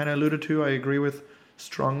that you kind of alluded to, I agree with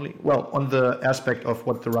strongly. Well, on the aspect of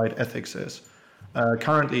what the right ethics is.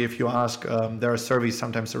 Currently, if you ask, there are surveys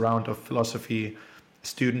sometimes around of philosophy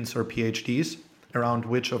students or PhDs around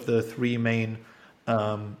which of the three main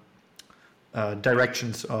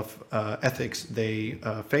directions of ethics they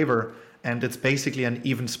favor, and it's basically an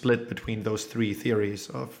even split between those three theories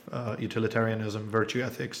of utilitarianism, virtue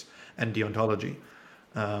ethics, and deontology.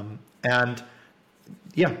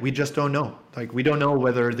 We just don't know. Like, we don't know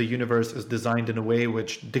whether the universe is designed in a way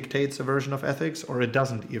which dictates a version of ethics, or it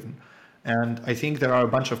doesn't even. And I think there are a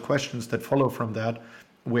bunch of questions that follow from that,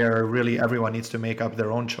 where really everyone needs to make up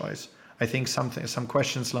their own choice. I think some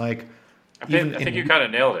questions like, I think you kind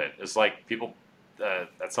of nailed it. It's like people,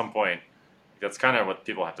 at some point, that's kind of what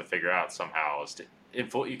people have to figure out somehow. Is to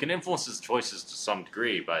you can influence his choices to some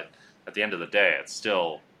degree, but at the end of the day, it's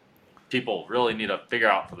still people really need to figure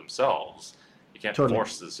out for themselves. You can't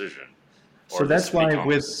force the decision. So that's why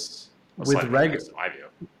with Reg, in my view.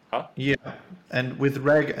 Huh? Yeah, and with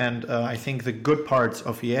Reg and I think the good parts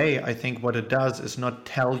of EA, I think what it does is not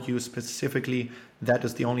tell you specifically that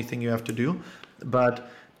is the only thing you have to do, but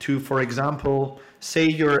to, for example, say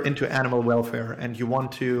you're into animal welfare and you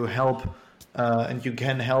want to help, and you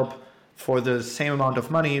can help for the same amount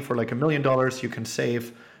of money, for like $1 million, you can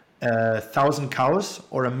save 1,000 cows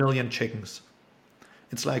or 1 million chickens.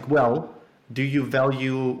 It's like, well, do you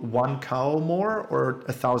value one cow more or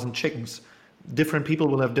 1,000 chickens? Different people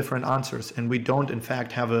will have different answers, and we don't in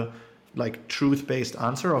fact have a like truth-based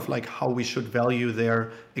answer of like how we should value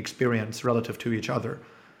their experience relative to each other.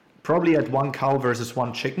 Probably at one cow versus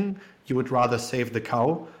one chicken, you would rather save the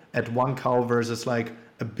cow. At one cow versus like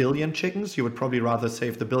 1 billion chickens, you would probably rather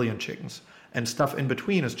save the 1 billion chickens. And stuff in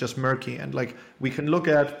between is just murky. And like we can look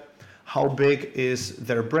at how big is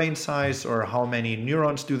their brain size or how many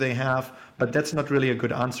neurons do they have, but that's not really a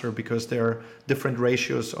good answer because there are different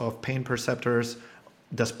ratios of pain perceptors.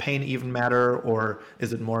 Does pain even matter, or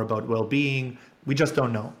is it more about well-being? We just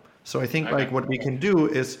don't know. So I think like what we can do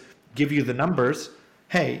is give you the numbers.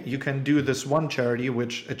 Hey, you can do this one charity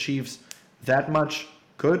which achieves that much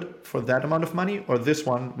good for that amount of money, or this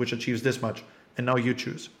one which achieves this much, and now you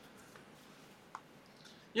choose.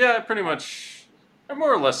 Yeah, I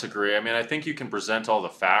more or less agree. I mean, I think you can present all the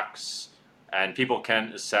facts, and people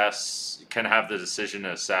can have the decision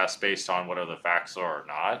to assess based on whatever the facts are or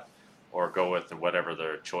not, or go with whatever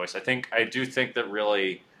their choice. I do think that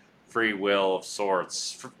really free will of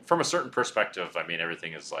sorts, from a certain perspective, I mean,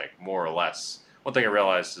 everything is like more or less. One thing I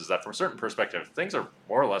realized is that from a certain perspective, things are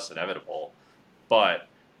more or less inevitable, but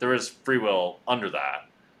there is free will under that.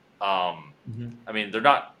 I mean, they're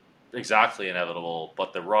not exactly inevitable,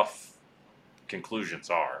 but the rough conclusions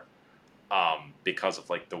are, because of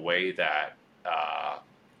like the way that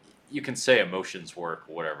you can say emotions work,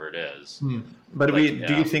 whatever it is. But like,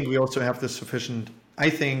 do you think we also have the sufficient I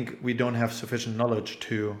think we don't have sufficient knowledge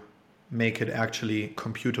to make it actually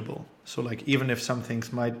computable. So like even if some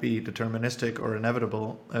things might be deterministic or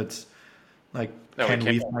inevitable, it's like can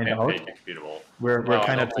we find out? Make it computable. We're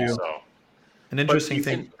kind of to so. an interesting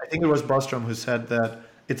thing. I think it was Bostrom who said that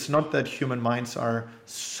it's not that human minds are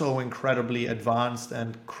so incredibly advanced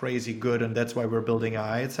and crazy good, and that's why we're building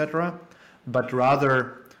AI, etc. But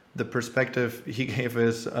rather the perspective he gave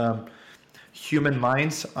is human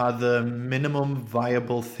minds are the minimum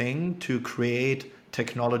viable thing to create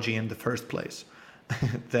technology in the first place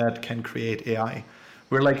that can create AI.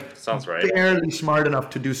 We're like sounds right. barely smart enough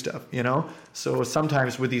to do stuff, you know? So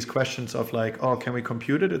sometimes with these questions of like, oh, can we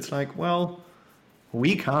compute it? It's like, well,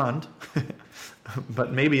 we can't,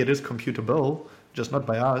 but maybe it is computable, just not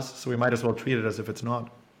by us. So we might as well treat it as if it's not.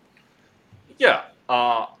 Yeah,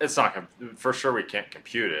 it's not, for sure we can't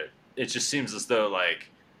compute it. It just seems as though like,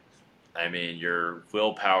 I mean, your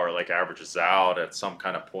willpower like averages out at some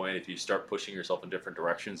kind of point. If you start pushing yourself in different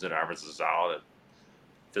directions, it averages out, it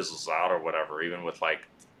fizzles out or whatever, even with like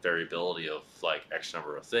variability of like X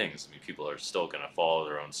number of things. I mean, people are still going to follow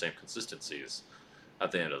their own same consistencies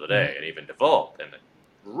at the end of the day and even develop in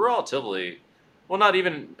relatively, well, not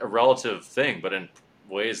even a relative thing, but in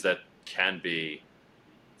ways that can be,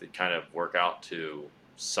 that kind of work out to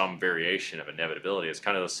some variation of inevitability. It's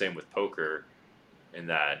kind of the same with poker in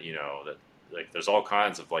that, you know, that like there's all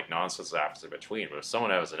kinds of like nonsense that happens in between, but if someone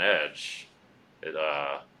has an edge, it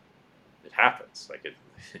happens. Like it,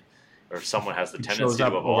 or if someone has the tendency to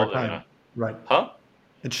evolve. Right. Huh?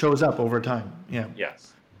 It shows up over time. Yeah.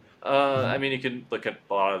 Yes. I mean, you can look at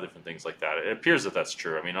a lot of different things like that. It appears that that's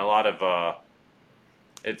true. I mean, a lot of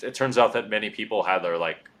it turns out that many people had their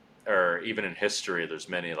like, or even in history, there's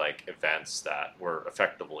many like events that were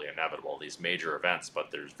effectively inevitable. These major events,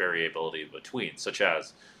 but there's variability in between, such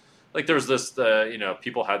as like there was this, you know,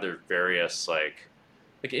 people had their various like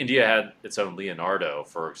India had its own Leonardo,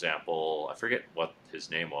 for example. I forget what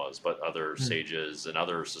his name was, but other sages and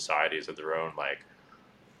other societies had their own like,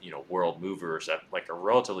 you know, world movers at like a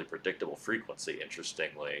relatively predictable frequency,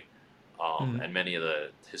 interestingly. And many of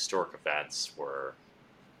the historic events were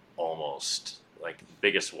almost like the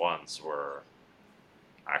biggest ones were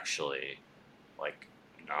actually like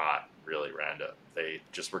not really random. They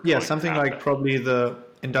just were something like probably the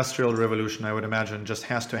Industrial Revolution, I would imagine, just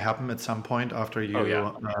has to happen at some point after you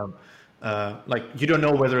like you don't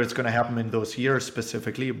know whether it's going to happen in those years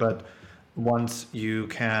specifically, but once you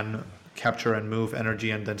can capture and move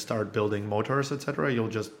energy and then start building motors, etc., you'll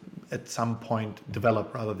just at some point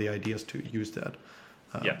develop rather the ideas to use that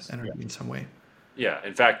energy in some way. Yeah,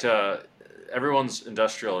 in fact, everyone's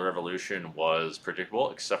industrial revolution was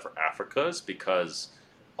predictable except for Africa's, because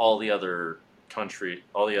all the other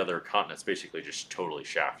continents basically just totally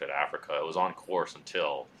shafted Africa. It was on course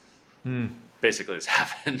until basically this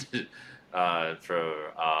happened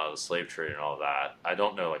for the slave trade and all that. I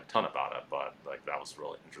don't know like a ton about it, but like that was a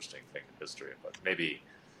really interesting thing in history. But maybe,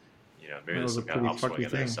 you know, maybe there's some kind of upswing in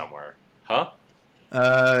there somewhere. Huh?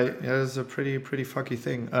 It was a pretty fucky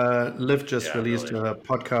thing. Liv just released a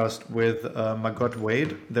podcast with Margot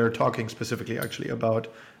Wade. They're talking specifically actually about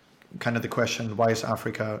kind of the question, why is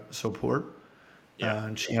Africa so poor?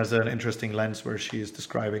 And she has an interesting lens where she's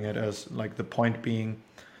describing it as like the point being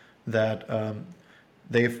that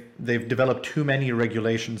they've developed too many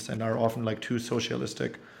regulations and are often like too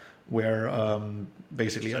socialistic, where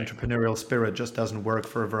basically entrepreneurial spirit just doesn't work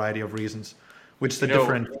for a variety of reasons. Which is a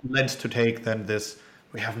different lens to take than this,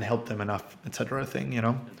 we haven't helped them enough, etc. thing, you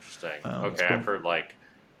know? Interesting. Okay, cool. I've heard like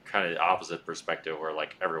kind of the opposite perspective where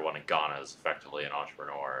like everyone in Ghana is effectively an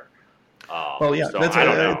entrepreneur. Well, yeah, so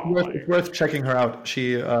it's worth checking her out.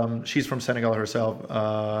 She's from Senegal herself.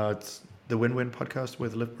 It's the Win-Win podcast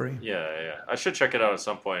with Liv Bury. Yeah. I should check it out at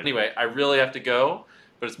some point. Anyway, I really have to go,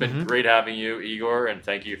 but it's been great having you, Igor, and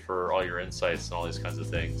thank you for all your insights and all these kinds of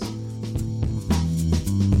things.